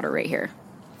this water right here.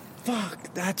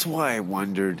 Fuck, that's why I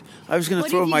wondered. I was going to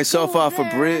But throw if you myself go off a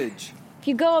there- bridge. If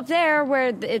you go up there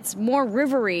where it's more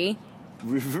rivery,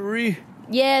 Rivery?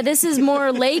 yeah, this is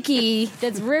more lakey.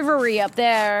 That's rivery up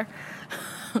there.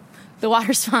 The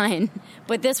water's fine,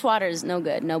 but this water is no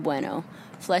good, no bueno.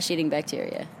 Flesh-eating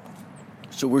bacteria.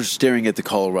 So we're staring at the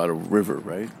Colorado River,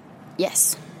 right?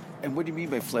 Yes. And what do you mean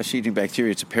by flesh-eating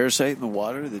bacteria? It's a parasite in the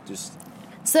water that just...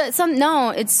 So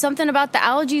it's something about the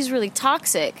algae is really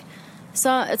toxic.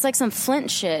 So it's like some Flint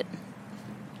shit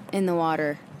in the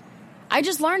water. I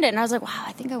just learned it, and I was like, wow,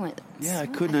 I think I went... Yeah, I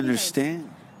couldn't understand.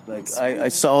 Like, I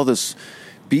saw this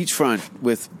beachfront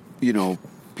with,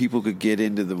 people could get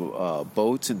into the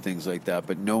boats and things like that,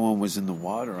 but no one was in the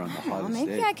water on the hottest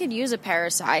Maybe day. I could use a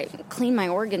parasite, clean my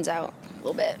organs out a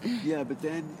little bit. Yeah, but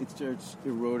then it starts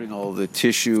eroding all the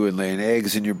tissue and laying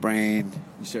eggs in your brain.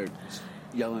 You start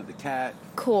yelling at the cat.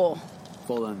 Cool.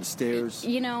 Fall down the stairs.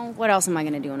 What else am I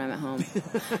going to do when I'm at home?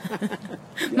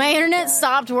 My internet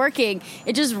stopped working.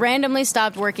 It just randomly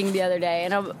stopped working the other day.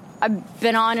 And I've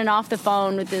been on and off the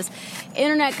phone with this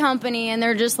internet company, and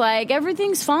they're just like,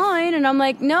 everything's fine. And I'm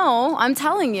like, no, I'm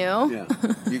telling you. Yeah.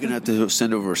 You're going to have to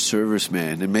send over a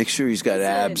serviceman and make sure he's got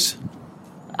abs.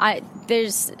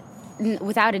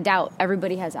 Without a doubt,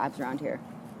 everybody has abs around here.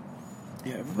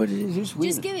 Yeah, everybody just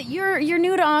weird. Just give it. You're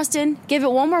new to Austin. Give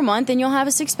it one more month, and you'll have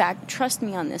a six pack. Trust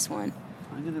me on this one.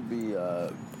 I'm gonna be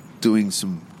doing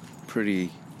some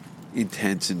pretty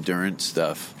intense endurance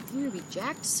stuff. You're gonna be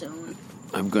jacked soon.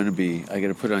 I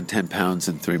gotta put on 10 pounds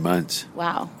in 3 months.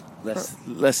 Wow.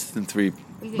 Less than 3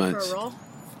 months. For a roll,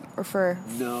 or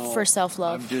for self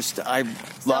love.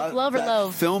 Self-love or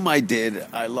love. Film I did.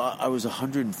 I was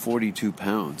 142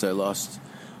 pounds. I lost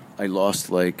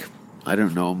like, I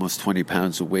don't know, almost 20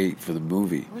 pounds of weight for the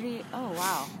movie. Oh,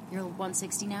 wow. You're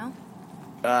 160 now?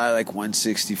 Like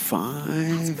 165,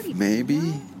 That's pretty maybe.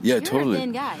 big, huh? Yeah, You're totally. a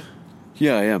thin guy.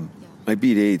 Yeah, I am. I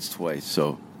beat AIDS twice,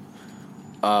 so.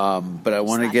 But I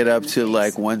want to get up to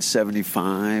like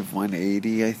 175,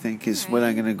 180, I think is what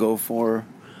I'm going to go for.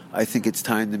 I think it's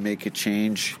time to make a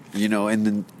change. In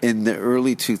the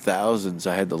early 2000s,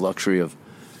 I had the luxury of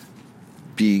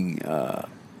being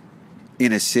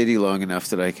in a city long enough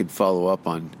that I could follow up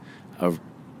on a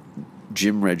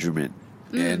gym regimen.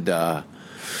 And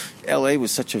LA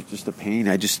was just a pain.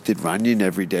 I just did running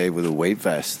every day with a weight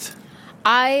vest.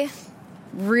 I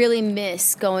really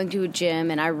miss going to a gym,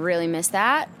 and I really miss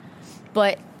that.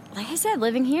 But like I said,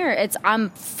 living here, I'm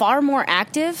far more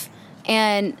active,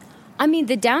 and I mean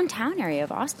the downtown area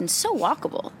of Austin's so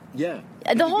walkable. Yeah,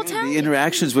 the whole town. The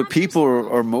interactions with people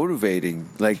are motivating.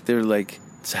 Like they're like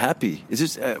it's happy. It's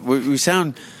just we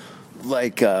sound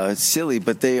like silly,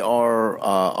 but they are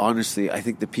honestly. I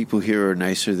think the people here are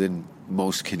nicer than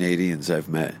most Canadians I've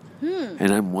met,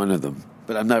 and I'm one of them.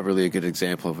 But I'm not really a good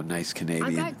example of a nice Canadian.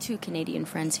 I've got 2 Canadian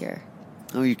friends here.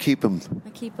 Oh, you keep them. I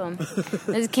keep them.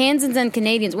 There's Kansans and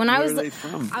Canadians. Where are they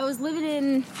from? I was living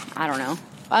in, I don't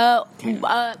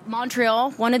know,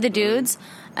 Montreal, one of the dudes,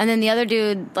 and then the other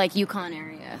dude, like, Yukon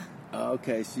area.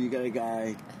 Okay, so you got a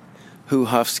guy who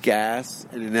huffs gas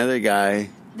and another guy.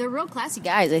 They're real classy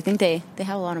guys. I think they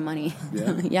have a lot of money.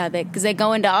 Yeah? Yeah, because they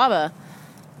go into ABBA.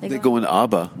 They go into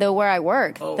ABBA? Where I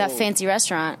work, Oh. that fancy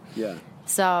restaurant. Yeah.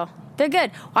 So they're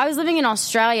good. I was living in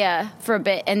Australia for a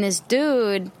bit, and this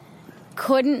dude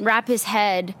couldn't wrap his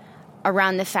head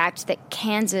around the fact that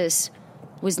Kansas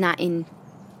was not in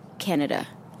Canada.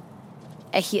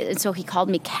 And so he called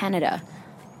me Canada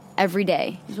every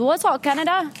day. He said, "What's up,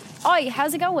 Canada? Oi,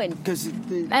 how's it going?"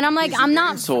 And I'm like, I'm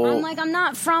not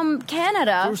from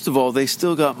Canada. First of all, they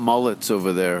still got mullets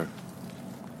over there.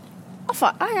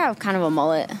 I have kind of a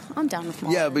mullet. I'm down with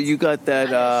mullets. Yeah, but you got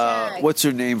that, what's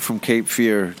her name from Cape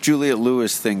Fear? Juliette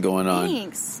Lewis thing going on.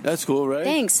 Thanks. That's cool, right?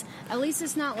 Thanks. At least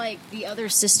it's not like the other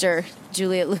sister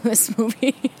Juliette Lewis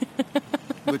movie.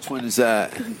 Which one is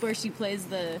that? Where she plays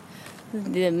the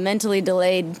mentally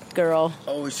delayed girl.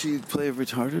 Oh, is she play a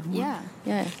retarded one?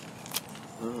 Yeah.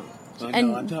 I'm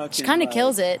And talking she kind of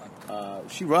kills it.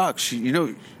 She rocks.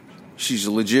 She's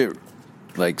a legit,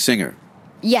 singer.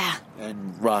 Yeah.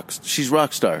 And rocks. She's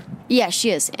rock star. Yeah,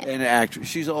 she is. And an actress.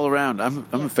 She's all around. I'm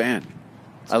a fan.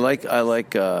 I'm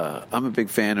a big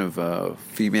fan of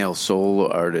female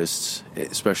soul artists,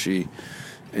 especially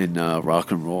in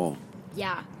rock and roll.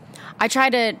 Yeah. I try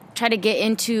to get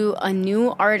into a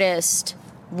new artist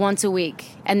once a week,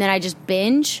 and then I just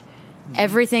binge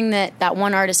everything that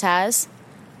one artist has.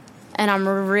 And I'm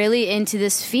really into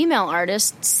this female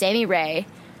artist, Sammy Ray.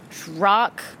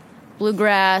 Rock,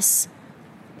 bluegrass,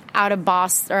 out of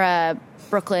Boston or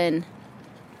Brooklyn.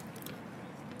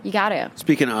 You got to.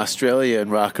 Speaking of Australia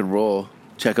and rock and roll,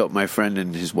 check out my friend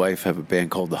and his wife have a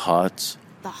band called The Hots.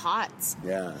 The Hots.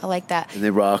 Yeah. I like that. And they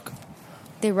rock.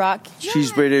 They rock.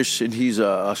 She's British and he's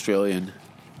Australian.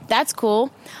 That's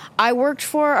cool. I worked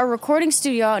for a recording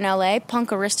studio out in LA,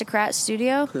 Punk Aristocrat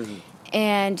Studio,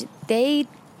 and they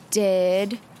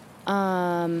did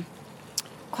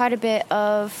quite a bit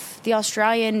of the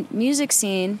Australian music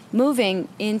scene moving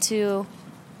into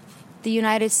the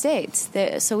United States.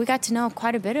 So we got to know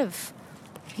quite a bit of,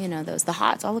 the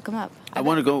hots. I'll look them up. I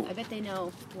want to go. I bet they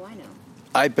know who I know.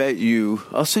 I bet you.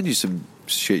 I'll send you some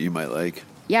shit you might like.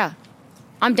 Yeah,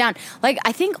 I'm down. Like,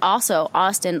 I think also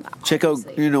Austin. Check out,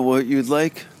 what you'd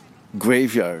like?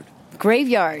 Graveyard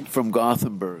From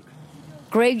Gothenburg.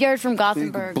 Graveyard from Big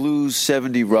Gothenburg. blues,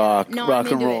 70 rock, No, rock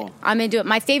I'm and into roll. it. I'm into it.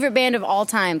 My favorite band of all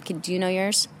time. Do you know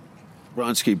yours?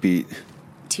 Bronski Beat.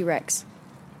 T-Rex.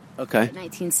 Okay.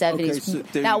 1970s. Okay, so there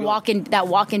you that go.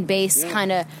 walking bass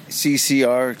kind of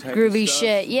CCR type groovy of stuff.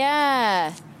 shit.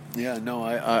 Yeah. Yeah, no,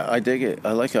 I dig it.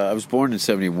 I like it. I was born in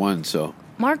 71, so.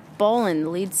 Mark Bolan, the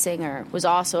lead singer, was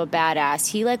also a badass.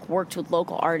 He worked with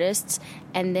local artists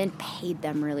and then paid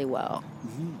them really well.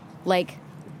 Like,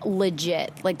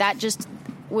 legit. Like, that just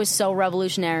was so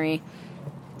revolutionary.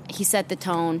 He set the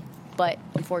tone, but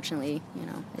unfortunately,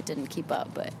 it didn't keep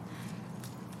up. But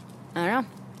I don't know.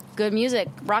 Good music.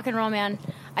 Rock and roll, man.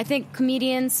 I think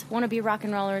comedians want to be rock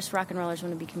and rollers want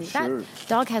to be comedians. Sure. That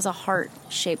dog has a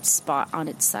heart-shaped spot on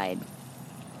its side.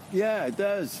 Yeah, it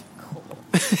does.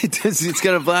 It does. It's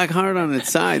got a black heart on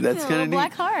its side. That's kind of neat.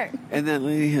 Black heart. And that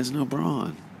lady has no bra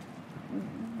on.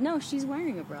 No, she's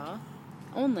wearing a bra.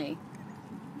 Only.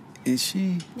 Is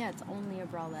she? Yeah, it's only a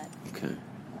bralette. Okay.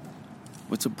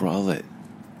 What's a bralette?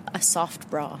 A soft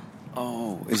bra.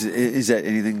 Oh, is that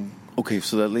anything? Okay,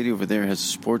 so that lady over there has a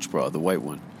sports bra, the white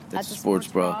one. That's a sports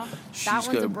bra. She's That one's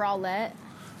got a bralette.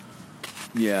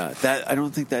 Yeah, I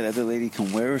don't think that other lady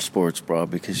can wear a sports bra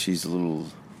because she's a little.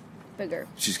 Bigger.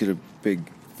 She's got a big.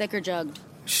 Thicker jug.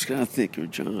 She's got a thicker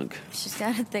jug. She's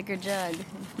got a thicker jug.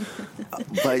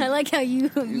 But I like how you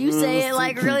say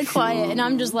it really quiet, and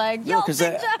I'm just like, yo,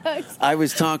 thick jugs. I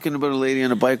was talking about a lady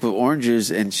on a bike with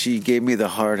oranges, and she gave me the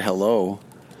hard hello.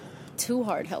 Too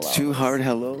hard hello. Two hard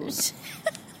hellos.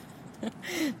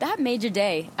 That made your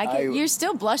day. You're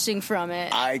still blushing from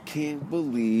it. I can't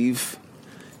believe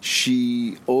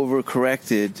she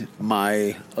overcorrected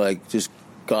my, just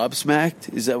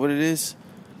gobsmacked. Is that what it is?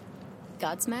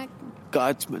 Godsmack?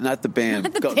 Not the band.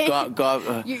 Not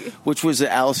the band. Which was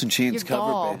the Alice in Chains cover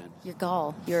gall. band. Your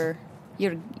gall. Your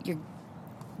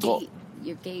Gall. gape.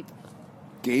 Your gape.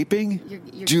 Gaping?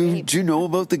 Your do gape. you know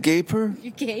about the gaper?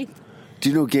 Your gape. Do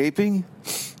you know gaping?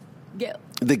 Yeah.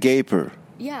 The gaper.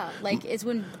 Yeah, it's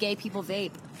when gay people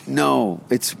vape. No,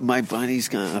 it's my buddy's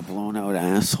got a blown out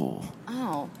asshole.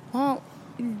 Oh, well,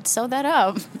 sew that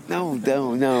up. No,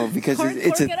 because Cork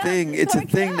it's a it up. thing. It's a Cork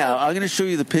it thing up. now. I'm going to show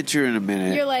you the picture in a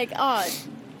minute. You're like, oh,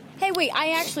 hey, wait,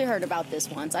 I actually heard about this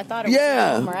once. I thought it was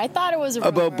a rumor. I thought it was a rumor.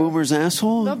 About Boomer's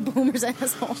asshole? About Boomer's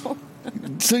asshole.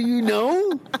 So you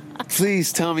know?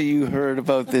 Please tell me you heard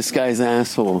about this guy's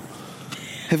asshole.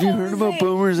 Have you heard about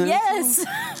Boomer's asshole? Yes.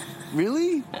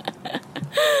 Really?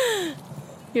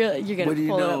 You're gonna What do you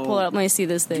pull know? it up. Pull it up. Let me see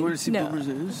this thing. Do you want to see No. Boomer's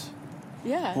ass?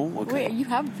 Yeah. Oh, okay. Wait, you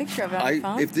have a picture of it on your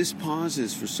phone? If this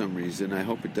pauses for some reason, I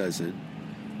hope it doesn't.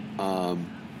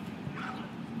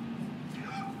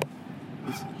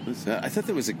 What's that? I thought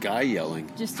there was a guy yelling.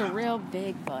 Just a real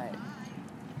big butt.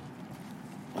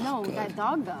 No, God. that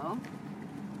dog though.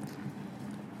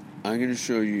 I'm going to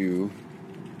show you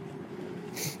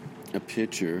a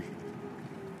picture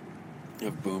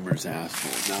of Boomer's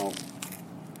asshole. Now,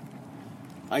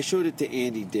 I showed it to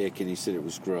Andy Dick, and he said it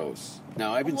was gross.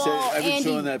 Now, I've been Andy.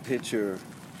 showing that picture.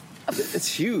 It's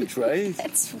huge, right?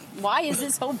 Why is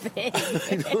it so big?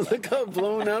 I know, look how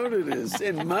blown out it is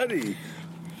and muddy.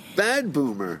 Bad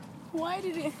Boomer. How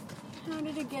did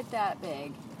it get that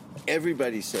big?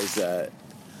 Everybody says that.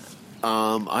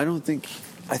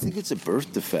 I think it's a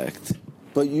birth defect.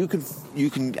 But you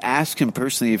can ask him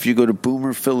personally if you go to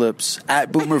Boomer Phillips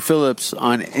at Boomer Phillips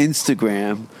on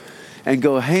Instagram and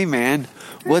go, hey man,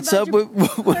 what's up with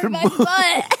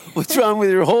what's wrong with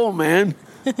your hole, man?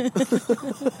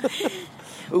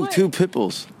 Ooh, two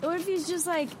pipples. What if he's just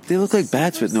they look like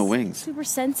bats with no wings. Super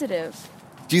sensitive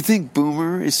Do you think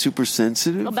Boomer is super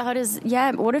sensitive? about his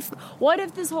What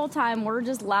if this whole time we're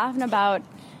just laughing about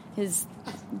his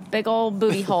big old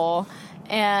booty hole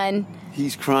and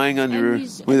He's crying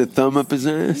with a thumb up his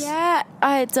ass? yeah,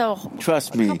 it's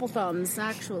Trust me. a couple thumbs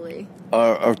actually.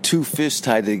 Or two fists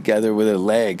tied together with a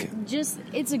leg.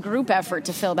 It's a group effort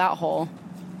to fill that hole.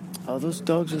 Oh, those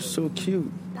dogs are so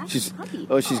cute. That's a puppy.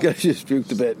 She's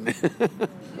puked a bit.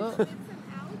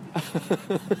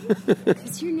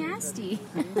 Because you're nasty.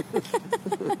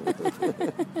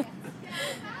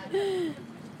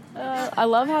 I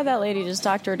love how that lady just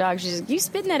talked to her dog. She's like, you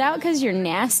spitting that out because you're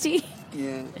nasty?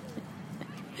 Yeah.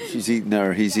 He's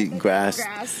eating grass.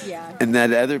 Grass, yeah. And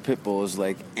that other pit bull is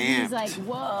amped. He's like,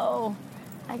 whoa,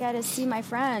 I got to see my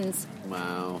friends.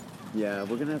 Wow. Yeah,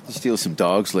 we're going to have to steal some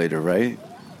dogs later, right?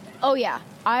 Oh yeah,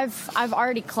 I've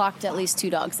already clocked at least 2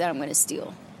 dogs that I'm going to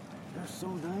steal. They're so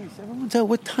nice. Everyone's out.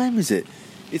 What time is it?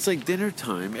 It's like dinner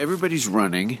time. Everybody's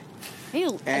running. Hey,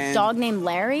 a And- dog named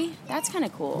Larry? That's kind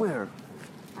of cool. Where?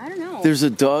 I don't know. There's a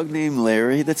dog named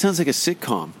Larry. That sounds like a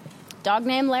sitcom. Dog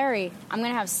named Larry. I'm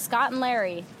going to have Scott and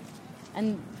Larry.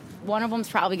 And one of them's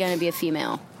probably going to be a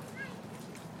female.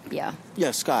 Yeah.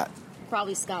 Yeah, Scott.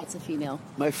 Probably Scott's a female.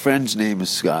 My friend's name is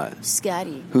Scott.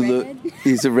 Scotty. Redhead?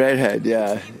 He's a redhead,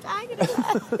 yeah.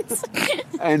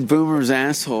 And Boomer's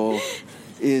asshole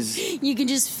is... You can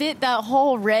just fit that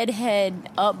whole redhead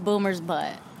up Boomer's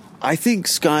butt. I think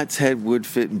Scott's head would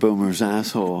fit in Boomer's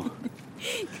asshole.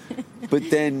 But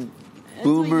then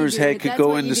Boomer's do head with- could that's go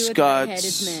what into you do with redheaded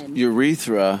Scott's men.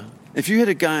 urethra. If you had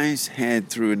a guy's head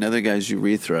through another guy's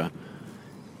urethra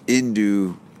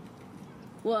into...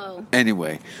 Whoa.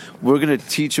 Anyway, we're going to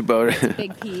teach about it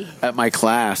Big P. at my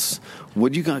class.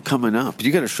 What do you got coming up?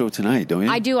 You got a show tonight, don't you?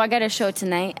 I do. I got a show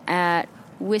tonight at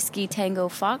Whiskey Tango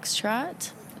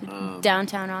Foxtrot,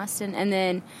 downtown Austin. And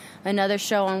then another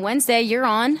show on Wednesday. You're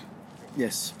on.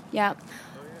 Yes. Yeah.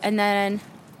 And then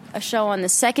a show on the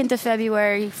 2nd of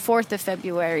February, 4th of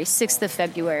February, 6th of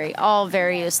February, all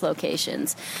various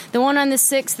locations. The one on the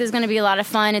 6th is going to be a lot of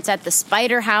fun. It's at the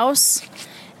Spider House,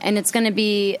 and it's going to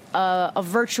be a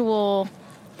virtual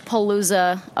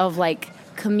palooza of like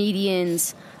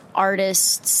comedians,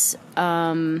 artists,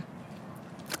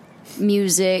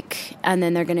 music, and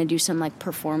then they're going to do some like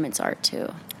performance art too.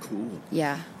 Cool.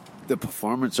 Yeah. The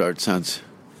performance art sounds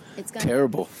It's gonna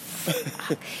terrible.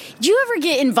 Do you ever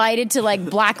get invited to like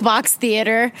black box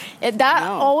theater? That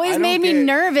No, always I made don't me get-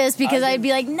 nervous because I I'd be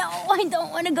like, no, I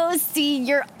don't want to go see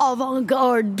your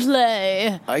avant-garde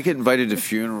play. I get invited to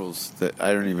funerals that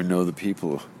I don't even know the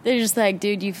people. They're just like,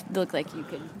 dude, you look like you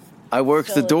could I work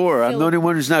the Fill it- door. I'm fill the it- only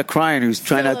one who's not crying, who's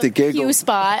trying fill not to a giggle. pew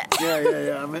spot.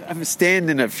 Yeah. I'm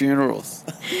standing at funerals.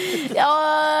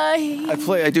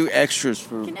 I do extras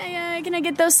for Can I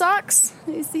get those socks?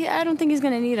 See, I don't think he's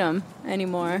gonna need them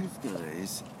anymore.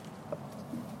 guys.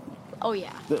 Oh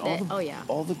yeah.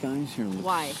 All the guys here look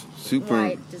Why? super.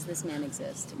 Why does this man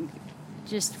exist?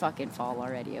 Just fucking fall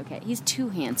already. Okay, he's too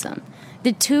handsome.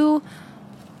 The two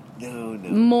No.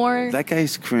 more. That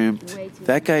guy's crimped. Way too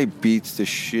That guy beats the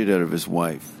shit out of his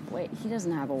wife. Wait, he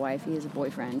doesn't have a wife. He has a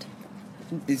boyfriend.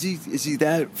 Is he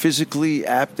that physically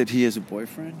apt that he has a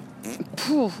boyfriend?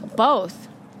 Phew, both.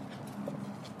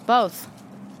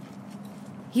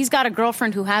 He's got a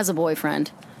girlfriend who has a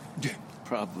boyfriend.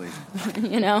 Probably.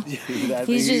 You know,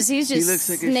 he's just he looks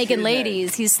like a snaking shithead.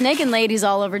 ladies. He's snaking ladies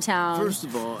all over town. First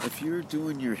of all, if you're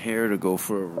doing your hair to go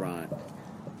for a run,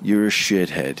 you're a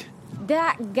shithead.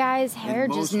 That guy's hair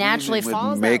And just most naturally women with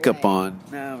falls makeup that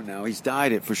way. on. No, he's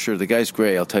dyed it for sure. The guy's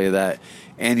gray, I'll tell you that.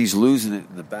 And he's losing it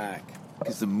in the back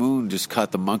because the moon just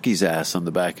caught the monkey's ass on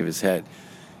the back of his head.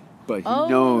 But he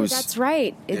knows That's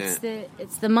right. It's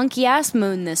the monkey ass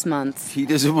moon this month. he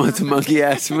doesn't want the monkey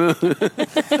ass moon.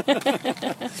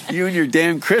 You and your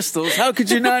damn crystals. How could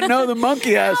you not know the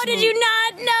monkey ass How moon? did you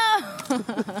not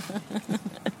know?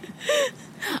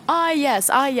 Ah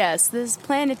yes. This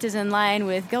planet is in line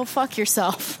with go fuck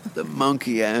yourself. The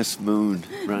monkey ass moon,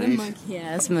 right? The monkey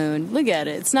ass moon. Look at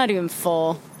it. It's not even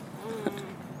full.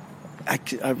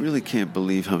 I really can't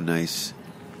believe how nice.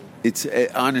 It's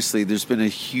honestly, there's been a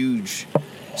huge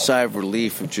sigh of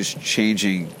relief of just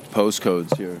changing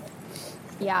postcodes here.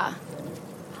 Yeah.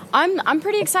 I'm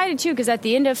pretty excited too because at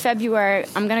the end of February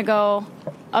I'm gonna go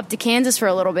up to Kansas for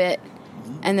a little bit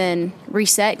and then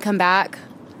reset, come back.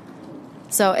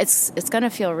 So it's gonna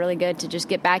feel really good to just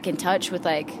get back in touch with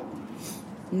like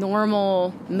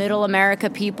normal middle America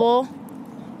people.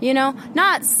 You know,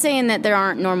 not saying that there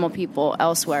aren't normal people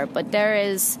elsewhere, but there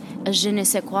is a je ne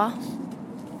sais quoi,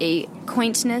 a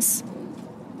quaintness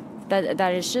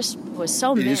that is just was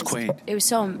so It is missed. quaint. It was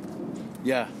so.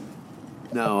 Yeah.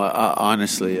 No,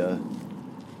 honestly,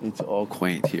 it's all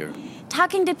quaint here.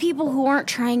 Talking to people who aren't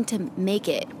trying to make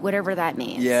it, whatever that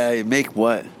means. Yeah, make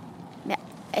what? Yeah.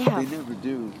 They never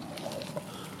do.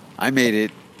 I made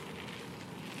it.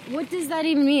 What does that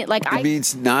even mean? Like, It I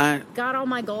means not. got all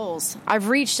my goals. I've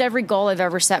reached every goal I've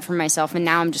ever set for myself, and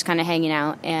now I'm just kind of hanging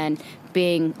out and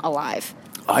being alive.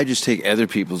 I just take other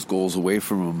people's goals away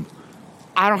from them.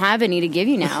 I don't have any to give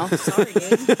you now. Sorry,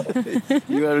 dude.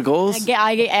 You got goals?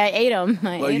 I ate them.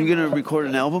 Are you gonna record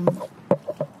an album?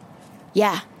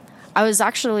 Yeah. I was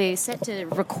actually set to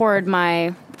record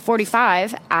my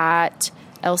 45 at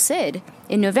El Cid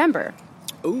in November.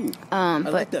 Ooh, I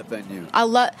like but- that venue.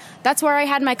 That's where I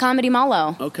had my comedy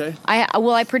Malo. Okay.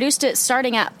 I produced it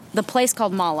starting at the place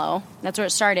called Malo. That's where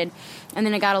it started, and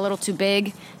then it got a little too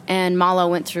big, and Malo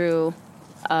went through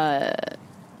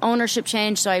ownership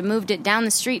changed, so I moved it down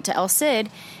the street to El Cid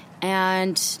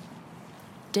and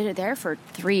did it there for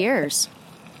 3 years.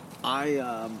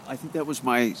 I think that was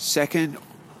my second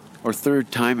or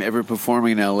third time ever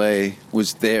performing in LA.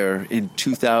 Was there in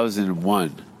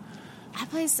 2001. That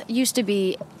place used to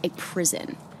be a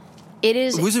prison. It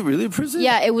is. Was it really a prison?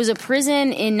 Yeah, it was a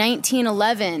prison in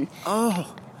 1911.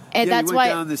 Oh. And yeah, that's you went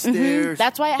why down the stairs.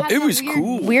 That's why it had It that was weird,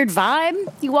 cool. weird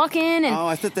vibe. You walk in and Oh,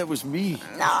 I thought that was me.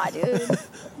 nah, dude.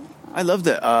 I love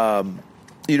that. I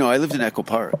lived in Echo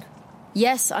Park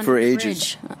Yes, under for the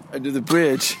ages. bridge. Under the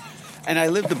bridge. And I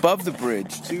lived above the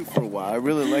bridge, too, for a while. I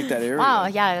really liked that area. Wow,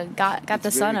 yeah, got the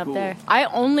It's sun very up cool. there. I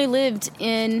only lived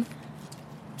in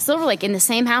Silver Lake in the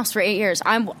same house for 8 years.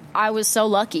 I was so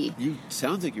lucky. You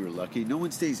sounds like you were lucky. No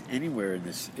one stays anywhere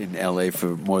in LA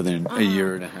for more than a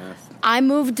year and a half. I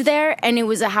moved there and it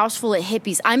was a house full of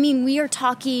hippies. I mean, we are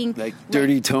talking Like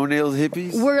dirty toenail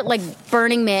hippies? we're like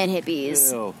Burning Man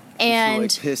hippies. Ew. And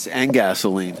Like piss and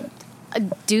gasoline. a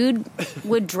dude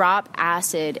would drop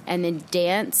acid and then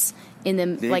dance in the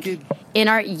Naked?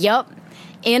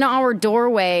 in our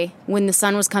doorway when the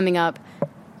sun was coming up,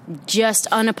 just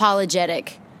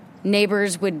unapologetic.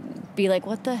 Neighbors would be like,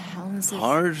 "What the hell is this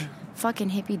Hard?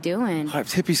 fucking hippie doing?"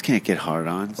 Hippies can't get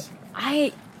hard-ons.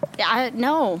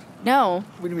 No.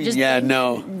 What do you mean? Just Yeah,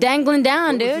 no. dangling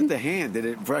down, What was dude. it, the hand? Did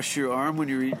it brush your arm when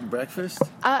you were eating breakfast?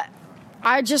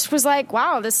 I just was like,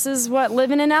 wow, this is what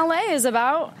living in LA is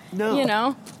about. No. You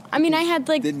know? I mean, I had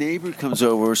like The neighbor comes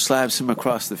over, slaps him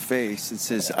across the face, and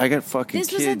says, "I got fucking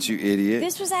This was kids, a- you idiot."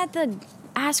 this was at the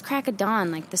ass crack of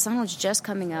dawn. Like the sun was just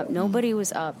coming up. Nobody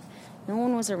was up. No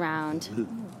one was around.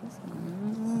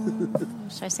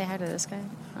 Should I say hi to this guy?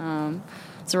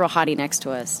 It's a real hottie next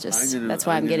to us. That's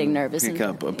why I'm getting nervous. Pick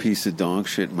up a piece of dog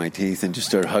shit in my teeth and just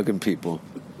start hugging people.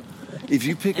 If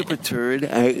you pick up a turd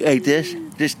like this,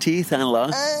 just teeth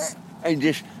unlocked, and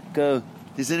just go,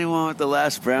 "Does anyone want the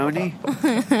last brownie?" I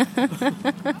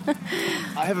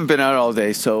haven't been out all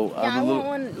day, so Yeah, I'm I a little. want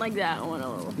one like that. I want a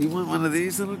little, You want one of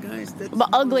these little guys? That's but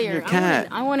uglier. Your cat.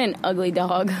 I want an ugly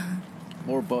dog.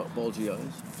 More bulgy eyes.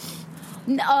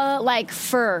 Like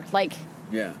fur, like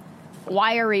Yeah.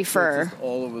 wiry fur. Just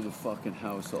all over the fucking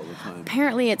house all the time.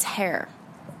 Apparently, it's hair.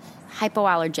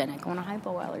 Hypoallergenic. I want a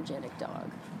hypoallergenic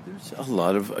dog. There's a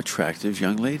lot of attractive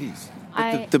young ladies. But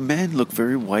I- the men look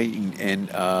very white and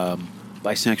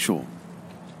bisexual.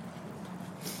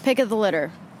 Pick of the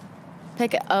litter.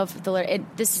 Pick of the litter.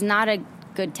 This is not a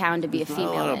good town to be a Not a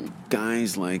lot female in. of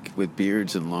guys like with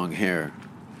beards and long hair.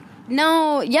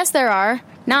 No, yes, there are.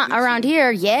 Not around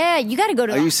here. Yeah, you got to go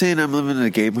to. Are you saying I'm living in a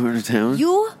gay part of town?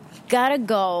 You gotta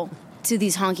go to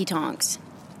these honky tonks.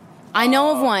 I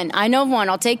know of one.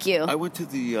 I'll take you. I went to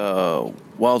the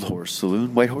Wild Horse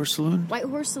Saloon, White Horse Saloon. White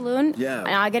Horse Saloon. Yeah. And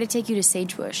I gotta take you to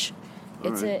Sagebush.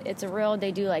 All It's right. a real.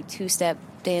 They do like 2-step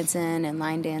dancing and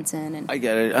line dancing and. I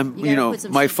get it. I'm, You gotta put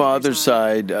some my sneakers father's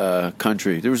on. side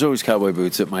country. There was always cowboy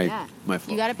boots at my Yeah. my.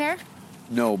 You got a pair?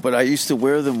 No, but I used to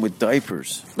wear them with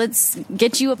diapers Let's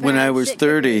get you a pair. when I of was shit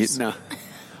 30. kickers. No,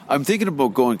 I'm thinking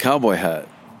about going cowboy hat.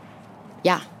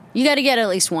 Yeah, you got to get at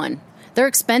least one. They're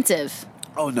expensive.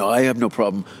 Oh no, I have no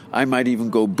problem. I might even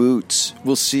go boots.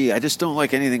 We'll see. I just don't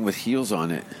like anything with heels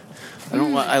on it. I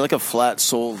don't. I like a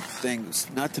flat-soled thing.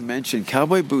 Not to mention,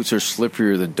 cowboy boots are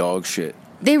slipperier than dog shit.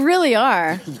 They really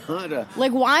are. Not a.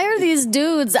 Like, why are these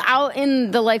dudes out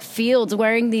in the like fields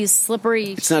wearing these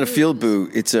slippery? It's not a field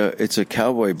boot. It's a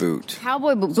cowboy boot.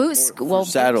 Cowboy boots. Well,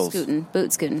 saddles.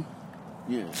 Boot scooting.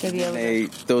 Yeah. Maybe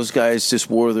Those guys just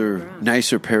wore their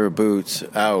nicer pair of boots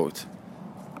out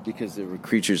because they were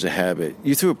creatures of habit.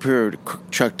 You threw a pair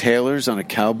of Chuck Taylors on a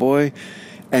cowboy,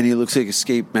 and he looks like a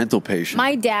escaped mental patient.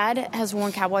 My dad has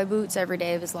worn cowboy boots every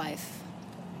day of his life,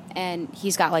 and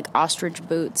he's got like ostrich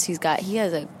boots. He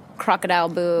has a crocodile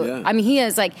boot. Yeah. I mean, he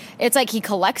has like it's like he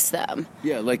collects them.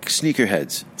 Yeah, like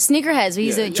sneakerheads. Sneakerheads.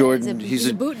 He's Yeah, a Jordan, He's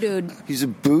a boot dude. He's a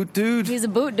boot dude? He's a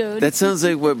boot dude. That sounds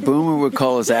like what Boomer would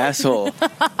call his asshole.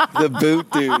 The boot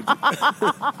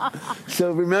dude.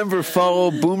 So remember,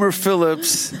 follow Boomer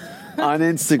Phillips on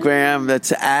Instagram.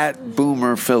 That's at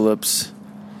Boomer Phillips.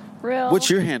 real. What's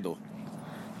your handle?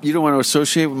 You don't want to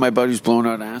associate with my buddy's blown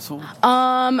out asshole?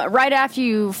 Right after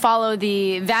you follow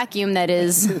the vacuum that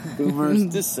is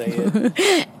Boomers, just say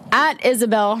it. at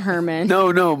Isabel Herman.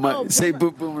 No, say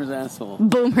Boomer's asshole.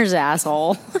 Boomer's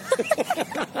asshole.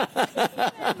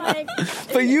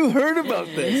 But But you heard about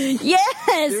this.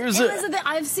 Yes,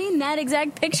 I've seen that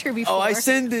exact picture before. Oh, I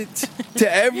send it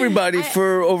to everybody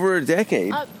for over a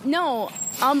decade. No,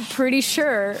 I'm pretty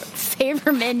sure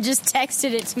Favorman just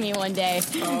texted it to me one day.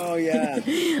 Oh, yeah.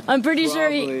 I'm pretty sure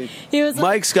he was...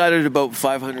 Mike's got it about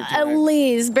 500 times. At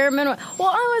least, bare minimum. Well,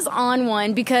 I was on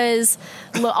one because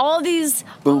all these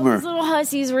little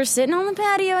hussies were sitting on the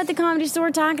patio at the Comedy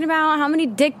Store talking about how many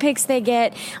dick pics they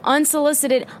get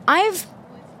unsolicited. I've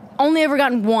only ever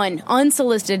gotten one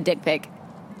unsolicited dick pic.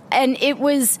 And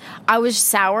I was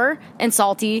sour and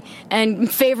salty, and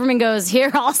Favorman goes, here,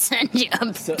 I'll send you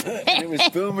a pic. It was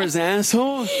Boomer's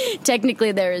asshole?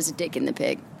 Technically, there is a dick in the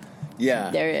pic. Yeah.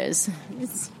 There is.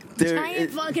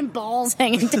 Giant fucking balls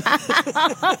hanging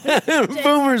down.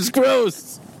 Boomer's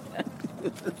gross.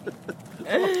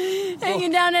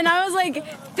 Hanging down, and I was like,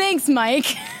 thanks,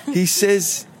 Mike. He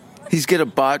says he's got a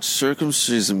botched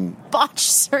circumcision. Botched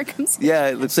circumcision? Yeah,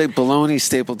 it looks like bologna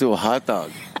stapled to a hot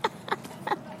dog.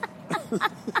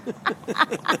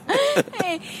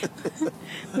 Hey,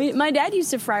 my dad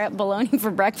used to fry up bologna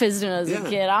for breakfast when I was a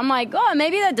kid. I'm like, oh,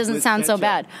 maybe that doesn't sound so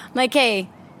bad. I'm like, hey,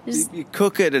 just you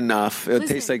cook it enough, it'll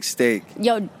taste like steak.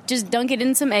 Yo, just dunk it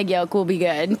in some egg yolk, we'll be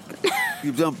good.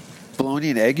 You've done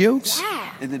bologna and egg yolks?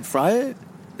 Yeah. And then fry it?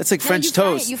 That's like French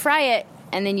toast. You fry it,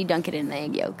 and then you dunk it in the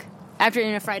egg yolk. After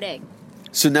in a fried egg.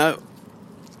 So now...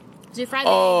 So you fry the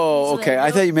egg. Okay.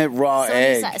 I thought you meant raw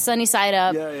egg. Sunny side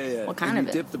up. Yeah. What kind of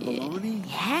it? Dip the bologna?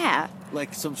 Yeah.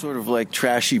 Like some sort of like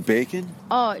trashy bacon?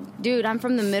 Oh, dude, I'm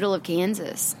from the middle of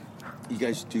Kansas. You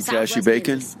guys do Southwest trashy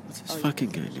bacon? Kansas. What's this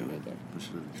fucking guy doing?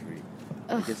 Pushing on a tree.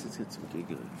 I guess it's got some gig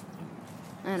on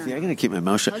it. See, I gotta keep my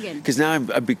mouth shut because now I'm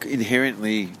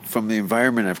inherently from the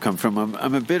environment I've come from.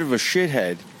 I'm a bit of a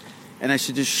shithead, and I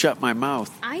should just shut my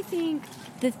mouth. I think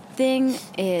the thing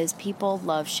is, people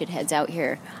love shitheads out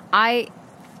here. I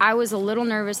was a little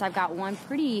nervous. I've got one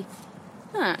pretty,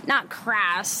 not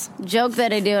crass joke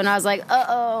that I do, and I was like,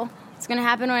 uh-oh, it's gonna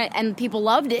happen, and people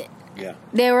loved it. Yeah,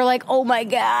 they were like, oh my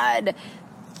god.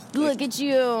 Look at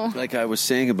you. Like I was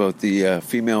saying about the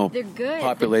female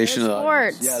population. They're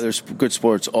good sports. Yeah, there's good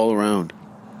sports all around.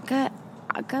 Good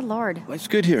Lord. Life's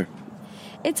good here.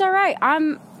 It's all right.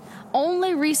 I'm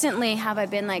only recently have I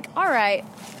been like, all right,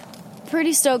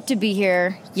 pretty stoked to be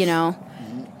here, you know.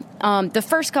 The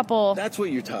first couple... That's what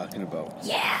you're talking about.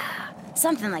 Yeah.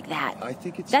 Something like that. I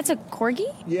think it's... That's a corgi?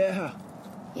 Yeah.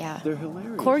 Yeah. They're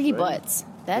hilarious. Corgi butts.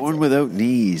 That's Born without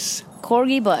knees.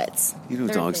 Corgi butts. You know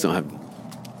dogs don't have...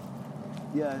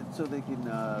 Yeah, so they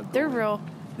can... they're real.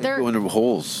 They go into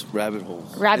holes, rabbit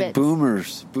holes. Rabbits. And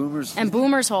boomers. And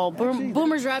Boomer's hole.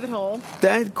 Boomer's rabbit hole.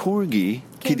 That corgi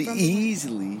could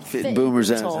easily fit in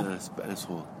Boomer's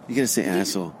asshole. You gotta say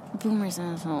asshole. Boomer's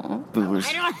asshole. Boomers.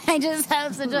 I just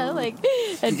have such a, like...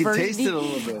 You can taste it a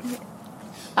little bit.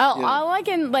 All I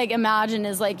can, like, imagine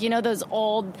is, like, you know, those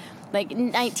old, like,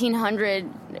 1900,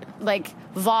 like,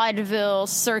 vaudeville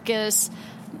circus...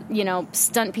 you know,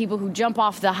 stunt people who jump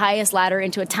off the highest ladder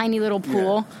into a tiny little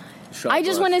pool. Yeah. I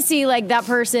just want to see, like, that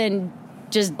person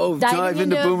just dive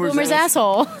into Boomer's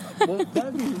asshole. Well,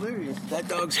 that'd be hilarious. That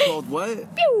dog's called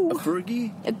what? Pew. A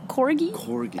Fergie? A corgi?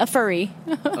 Corgi. A furry.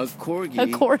 A corgi. A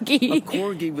corgi. A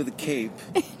corgi with a cape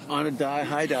on a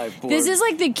high dive board. This is,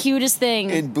 like, the cutest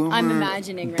thing and Boomer, I'm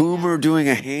imagining right Boomer now. doing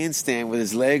a handstand with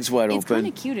his legs wide open. It's kind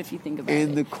of cute if you think about it.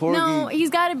 And the corgi... No, he's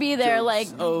got to be there, jumps. like...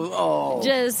 Oh.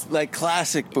 Just... Like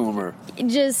classic Boomer.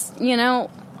 Just, you know,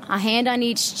 a hand on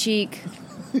each cheek.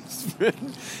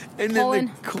 And then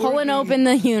pulling open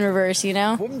the universe, you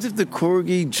know? What if the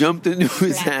corgi jumped into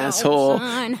his asshole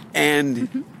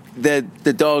and that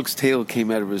the dog's tail came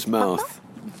out of his mouth?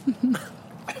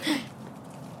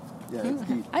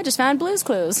 I just found Blue's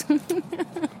Clues.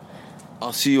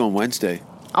 I'll see you on Wednesday.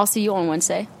 I'll see you on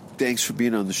Wednesday. Thanks for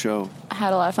being on the show. I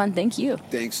had a lot of fun. Thank you.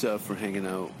 Thanks for hanging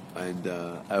out. And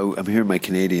I'm here in my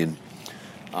Canadian.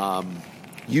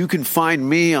 You can find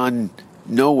me on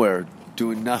nowhere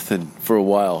doing nothing for a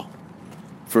while,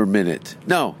 for a minute.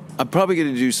 No, I'm probably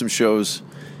going to do some shows,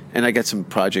 and I got some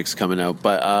projects coming out.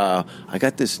 But I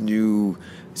got this new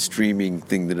streaming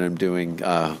thing that I'm doing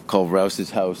called Rouse's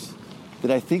House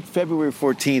that I think February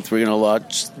 14th we're going to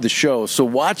launch the show. So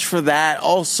watch for that.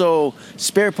 Also,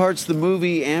 Spare Parts, the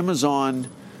movie, Amazon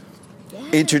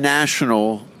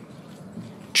International,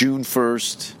 June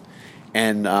 1st.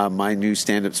 And my new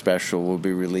stand-up special will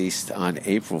be released on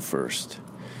April 1st.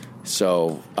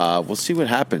 So we'll see what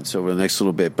happens over the next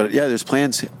little bit. But, yeah, there's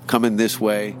plans coming this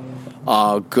way.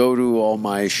 Go to all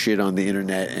my shit on the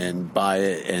internet and buy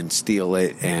it and steal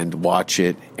it and watch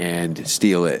it and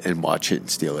steal it and watch it and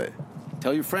steal it.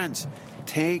 Tell your friends.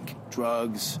 Take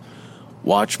drugs.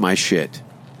 Watch my shit.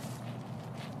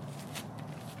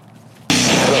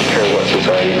 don't care what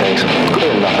society thinks.